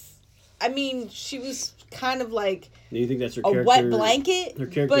was. I mean, she was kind of like. Do you think that's her character? A wet blanket. Her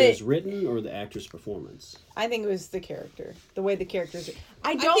character is written, or the actress' performance? I think it was the character, the way the characters.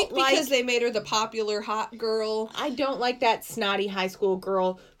 I think because they made her the popular hot girl. I don't like that snotty high school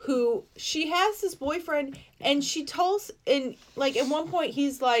girl who she has this boyfriend, and she tells at one point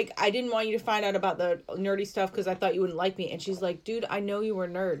he's like, I didn't want you to find out about the nerdy stuff because I thought you wouldn't like me, and she's like, dude, I know you were a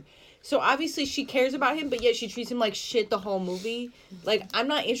nerd. So obviously she cares about him, but yet she treats him like shit the whole movie. Like, I'm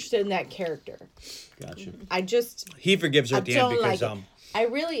not interested in that character. Gotcha. He forgives her at the end because I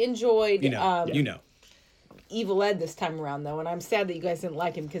really enjoyed you know. Evil Ed this time around though, and I'm sad that you guys didn't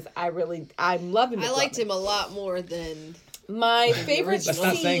like him because I'm loving him. I liked him a lot more than my favorite scene. That's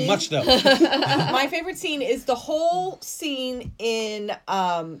not saying much though. My favorite scene is the whole scene in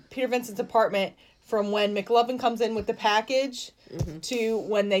Peter Vincent's apartment from when McLovin comes in with the package to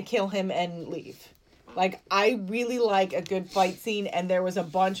when they kill him and leave. Like, I really like a good fight scene, and there was a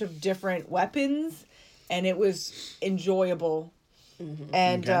bunch of different weapons, and it was enjoyable.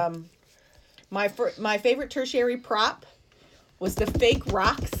 And my favorite tertiary prop was the fake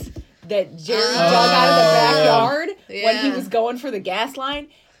rocks that Jerry dug out of the backyard when he was going for the gas line.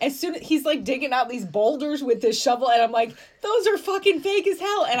 As soon as he's like digging out these boulders with this shovel, and I'm like, those are fucking fake as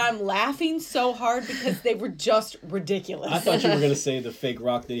hell. And I'm laughing so hard because they were just ridiculous. I thought you were going to say the fake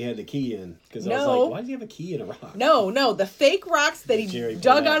rock that he had the key in. Because I was like, why does he have a key in a rock? No, the fake rocks that he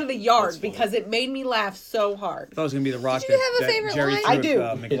dug out of the yard because it made me laugh so hard. I thought it was going to be the rock Did you have a favorite Jerry line? threw I do.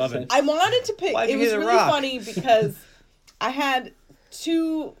 at McLovin. I wanted to pick. Why'd It you was get a really rock? funny because I had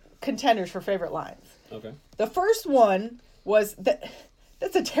 2 contenders for favorite lines. Okay. The first one was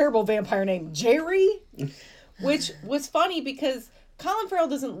that's a terrible vampire name, Jerry, which was funny because Colin Farrell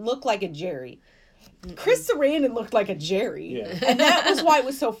doesn't look like a Jerry. Chris Sarandon looked like a Jerry, and that was why it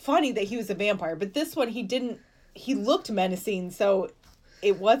was so funny that he was a vampire. But this one, he didn't. He looked menacing, so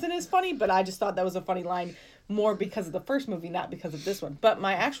it wasn't as funny. But I just thought that was a funny line more because of the first movie, not because of this one. But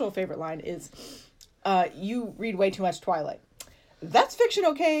my actual favorite line is, "You read way too much Twilight." That's fiction,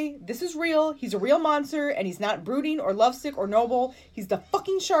 okay? This is real. He's a real monster, and he's not brooding or lovesick or noble. He's the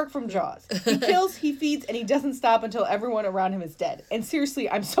fucking shark from Jaws. He kills, he feeds, and he doesn't stop until everyone around him is dead. And seriously,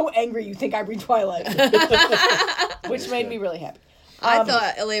 I'm so angry you think I read Twilight. Which made me really happy. I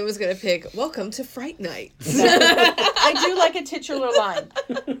thought Elaine was going to pick Welcome to Fright Night. I do like a titular line.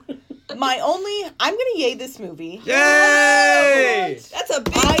 I'm going to yay this movie. Yay! That's a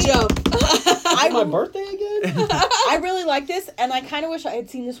big jump. It's my birthday again? I really like this, and I kind of wish I had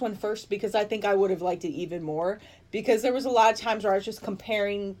seen this one first because I think I would have liked it even more. Because there was a lot of times where I was just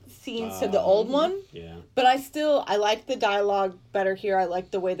comparing scenes to the old one. Yeah. But I like the dialogue better here. I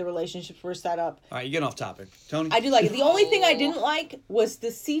like the way the relationships were set up. All right, you get off topic. Tony? I do like it. The only thing I didn't like was the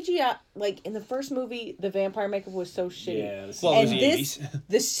CGI. Like, in the first movie, the vampire makeup was so shitty. Yeah. Well, it was And the this, 80s.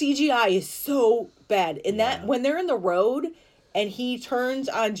 the CGI is so bad. In that, when they're in the road and he turns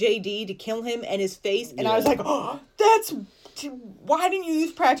on JD to kill him and his face, and I was like, oh, why didn't you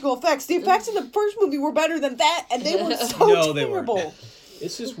use practical effects? The effects in the first movie were better than that, and they were so No, they terrible. weren't.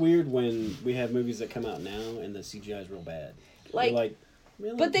 It's just weird when we have movies that come out now and the CGI is real bad. Like,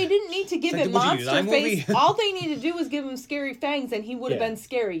 really? But they didn't need to give It's like, him what you do, monster face. iMovie? All they needed to do was give him scary fangs, and he would have Yeah. been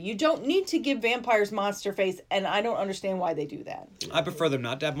scary. You don't need to give vampires monster face, and I don't understand why they do that. I prefer them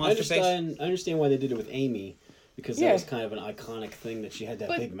not to have I monster face. understand why they did it with Amy. Because that was kind of an iconic thing that she had that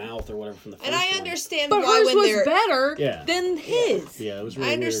big mouth or whatever from the first And I one. understand But why hers when was they're better than his. Yeah, it was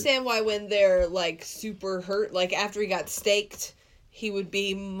really I understand why when they're like super hurt, like after he got staked, he would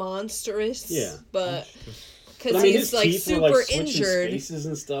be monstrous. Yeah. But I because mean, he's his like teeth were, super switching injured. spaces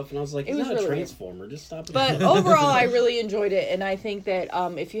and stuff, and I was like, It he's was not really a weird. transformer. Just stop it. But overall, I really enjoyed it, and I think that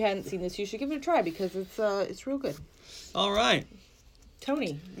if you hadn't seen this, you should give it a try because it's real good. All right.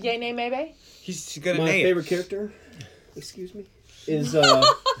 Tony, yay, nay, maybe? He's going to My name favorite character, excuse me, is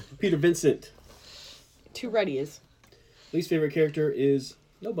Peter Vincent. Too ready is. Least favorite character is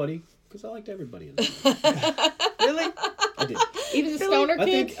nobody, because I liked everybody in it. Really? I did. Even the stoner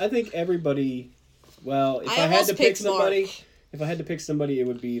kids? I think everybody. Well, if I I had almost to pick picked somebody, Mark. if I had to pick somebody, it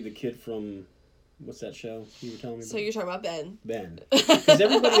would be the kid from what's that show you were telling me about? So you're talking about Ben. Ben, because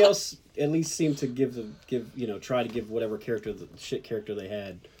everybody else at least seemed to try to give whatever character they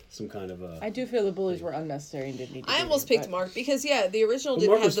had some kind of a. I do feel the bullies were unnecessary and didn't need to I be almost there, picked but- Mark because the original But didn't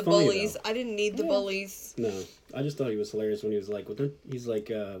Mark have was the funny, bullies. though. I didn't need the bullies. No, I just thought he was hilarious when he was like, he's like,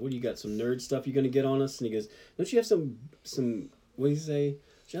 what do you got? Some nerd stuff you gonna get on us? And he goes, don't you have some what do you say? Do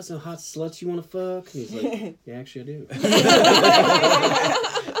you have some hot sluts you want to fuck? And he's like, yeah, actually I do.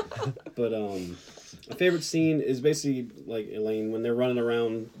 But my favorite scene is basically like Elaine when they're running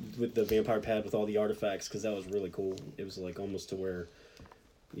around with the vampire pad with all the artifacts because that was really cool. It was like almost to where.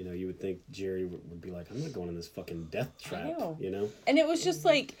 You would think Jerry would be like, I'm not going in this fucking death trap, And it was just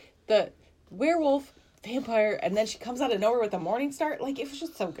like the werewolf, vampire, and then she comes out of nowhere with a morning star. Like, it was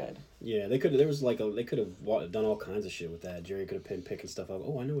just so good. Yeah, they could have done all kinds of shit with that. Jerry could have been picking stuff up.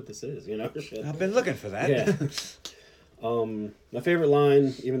 Oh, I know what this is, shit. I've been looking for that. Yeah. My favorite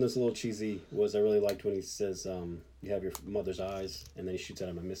line, even though it's a little cheesy, was I really liked when he says, you have your mother's eyes, and then he shoots out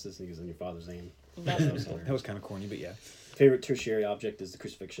at my missus, and he goes, in your father's aim. That was hilarious. That was kind of corny, but yeah. Favorite tertiary object is the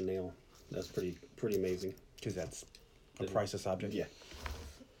crucifixion nail. That's pretty amazing. Because that's a priceless object. Yeah.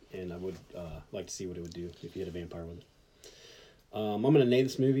 And I would like to see what it would do if you had a vampire with it. I'm going to name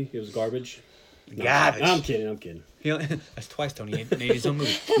this movie. It was garbage. No, Garbage. I'm kidding. That's twice Tony named his own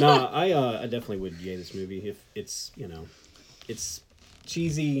movie. No, I definitely would yay this movie if it's, it's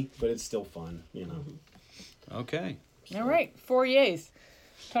cheesy, but it's still fun, you know. Okay. All right, 4 yays.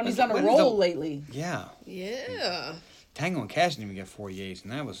 Tony's on a roll lately. Yeah. Yeah. Tango and Cash didn't even get 4 yays,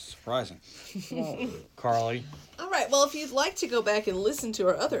 and that was surprising. Carly. All right. Well, if you'd like to go back and listen to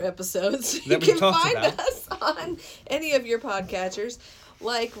our other episodes, you That we can talked find about. us on any of your podcatchers.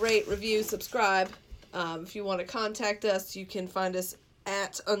 Like, rate, review, subscribe. If you want to contact us, you can find us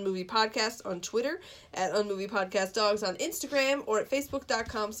at Unmovie Podcast on Twitter, at Unmovie Podcast Dogs on Instagram, or at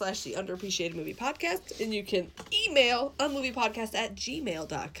facebook.com/the Underappreciated Movie Podcast. And you can email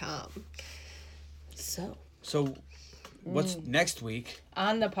unmoviepodcast@gmail.com. So, what's next week?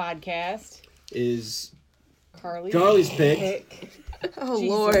 On the podcast Is Carly's pick. Oh, Jesus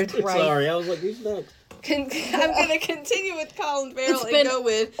Lord. Christ. Sorry, I was like, who's next? I'm going to continue with Colin Farrell It's been and go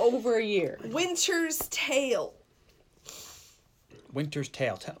with over a year. Winter's Tale. Winter's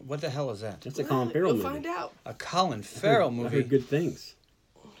Tale. What the hell is that? That's a Colin Farrell movie. You'll find out. A Colin Farrell I movie. heard good things.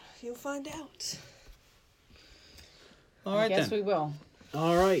 You'll find out. All right, I guess then. we will.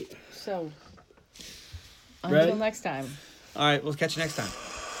 All right. So, Ready? until next time. All right, we'll catch you next time.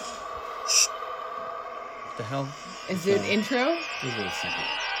 What the hell? Is it intro? Give it a second.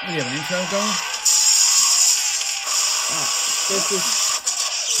 Do you have an intro going? This is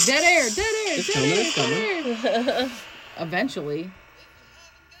dead air, dead air, It's dead coming, air, it's coming. dead air. Eventually.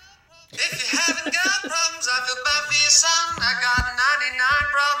 If you haven't got problems, I feel bad for your son. I got 99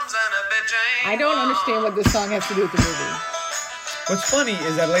 problems and a bitch ain't. I don't understand what this song has to do with the movie. What's funny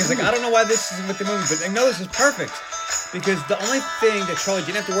is that Elaine's like, I don't know why this is with the movie, but I know this is perfect. Because the only thing that Charlie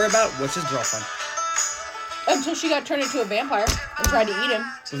didn't have to worry about was his girlfriend. Until she got turned into a vampire and tried to eat him.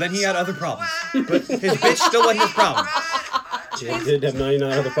 So then he had other problems. But his bitch still wasn't his problem. Jay did have 99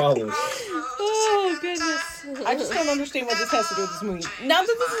 other problems. Oh, goodness. I just don't understand what this has to do with this movie. Not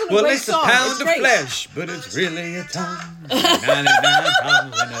that this is a Well, great it's a song. pound It's of great. flesh, but it's really a ton. 99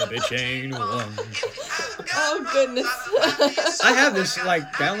 problems and a bitch ain't one. Oh, goodness. I have this,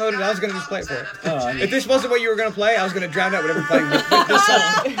 downloaded. I was going to just play it for it. If this wasn't what you were going to play, I was going to drown out whatever playing with this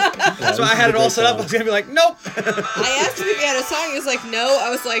song. So I had it all set up. I was going to be like, nope. I asked him if he had a song. He was like, no. I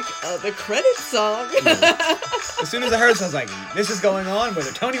was like, the credit song. As soon as I heard it, I was like, this is going on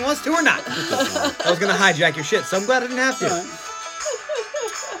whether Tony wants to or not. I was going to hijack your shit, so I'm glad I didn't have to.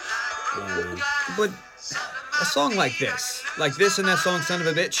 But a song like this and that song, Son of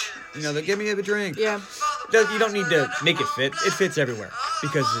a Bitch, they give me a drink. Yeah. You don't need to make it fit. It fits everywhere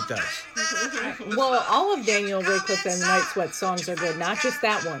because it does. Well, all of Daniel Radcliffe and the Night Sweat songs are good, not just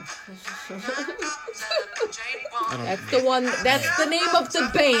that one. That's the one. That's the name of the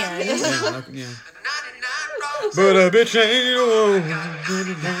band. Yeah. But a bitch ain't a woman.